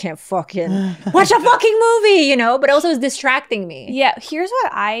like, I can't fucking watch a fucking movie, you know? But also it was distracting me. Yeah, here's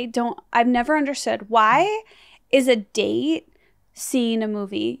what I've never understood. Why is a date seeing a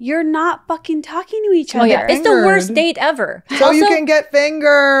movie? You're not fucking talking to each other. Oh yeah, it's the Fingered. worst date ever. So Also, you can get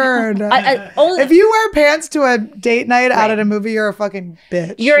fingered. only, If you wear pants to a date night out at a movie, you're a fucking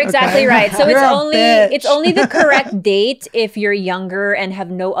bitch. you're exactly okay? right. So You're a bitch. it's only the correct date if you're younger and have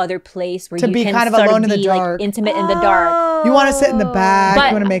no other place where To you be can kind of sort alone in the be dark. like intimate in the dark. You want to sit in the back. But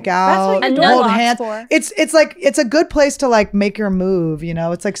You want to make That's out. what your door hold lock's hands. for. It's like it's a good place to like make your move. You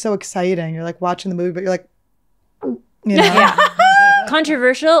know, it's like so exciting. You're like watching the movie, but you're like, you know,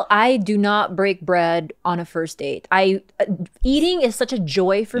 Controversial. I do not break bread on a first date. Eating is such a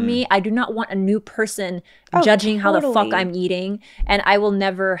joy for me. I do not want a new person judging how the fuck totally. I'm eating, and I will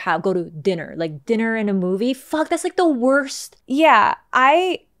never go to dinner. Like dinner and a movie. Fuck, that's like the worst. Yeah,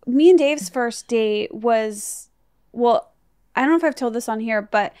 me and Dave's first date was, well, I don't know if I've told this on here,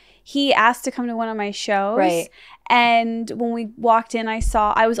 but he asked to come to one of my shows. Right. And when we walked in, I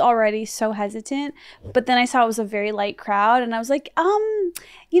was already so hesitant, but then I saw it was a very light crowd and I was like,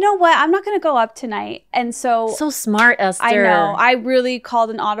 you know what? I'm not going to go up tonight. And so Smart, Esther. I know. I really called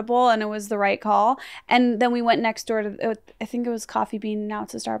an audible and it was the right call. And then we went next door to, I think it was Coffee Bean. Now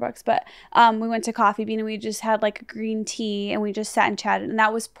it's a Starbucks. But we went to Coffee Bean and we just had like a green tea and we just sat and chatted. And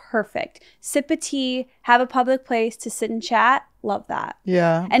that was perfect. Sip a tea, have a public place to sit and chat. Love that.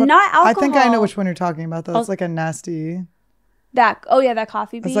 yeah. And But not alcohol. I think I know which one you're talking about. Though it's like a nasty. that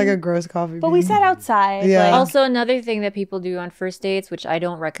Coffee Bean. It's like a gross coffee. But we bean. sat outside. Yeah. Like, Also, another thing that people do on first dates, which I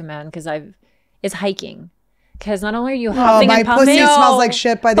don't recommend is hiking. Because not only are you Oh, huffing my and puffing, pussy smells like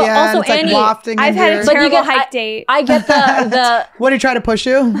shit by the But end. also, It's like Annie, wafting. I've in had here. a But you terrible get- hike date. I get the What, did he try to push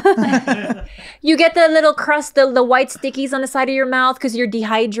you? you get the little crust, the white stickies on the side of your mouth because you're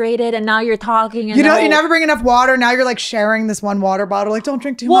dehydrated and now you're talking. And You know, all- you never bring enough water. Now you're like sharing this one water bottle. Like, don't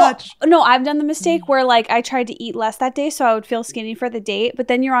drink too Well, much. no, I've done the mistake where like I tried to eat less that day so I would feel skinny for the date, but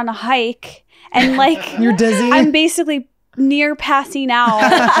then you're on a hike and like You're dizzy. I'm basically near passing out.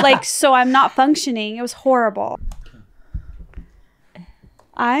 Like, so I'm not functioning. It was horrible.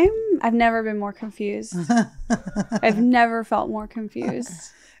 I've never been more confused. I've never felt more confused.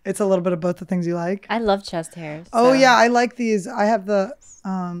 It's a little bit of both the things you like. I love chest hairs. Oh so- yeah, I like these. I have the.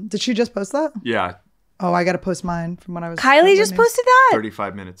 Did she just post that? Yeah, Oh, I gotta post mine from when I was. Kylie just snowboarding. posted that?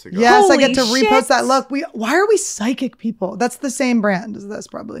 35 minutes ago. Yes, I Holy get to repost shit. that. Look, why are we psychic people? That's the same brand as this,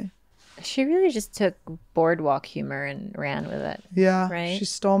 probably. She really just took boardwalk humor and ran with it. Yeah, Right? she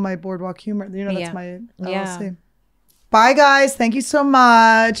stole my boardwalk humor. You know, that's Yeah. my Yeah. LLC. Bye, guys. Thank you so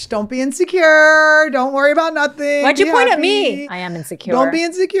much. Don't be insecure. Don't worry about nothing. Why'd you Be point at happy. me? I am insecure. Don't be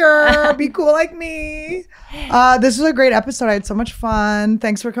insecure. Be cool like me. This was a great episode. I had so much fun.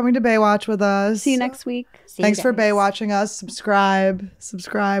 Thanks for coming to Baywatch with us. See you next week. See you Thanks for guys. Baywatching us.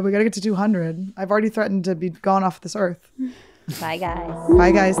 Subscribe. We got to get to 200. I've already threatened to be gone off this earth. Bye, guys.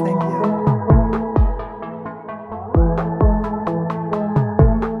 Bye, guys. Thank you.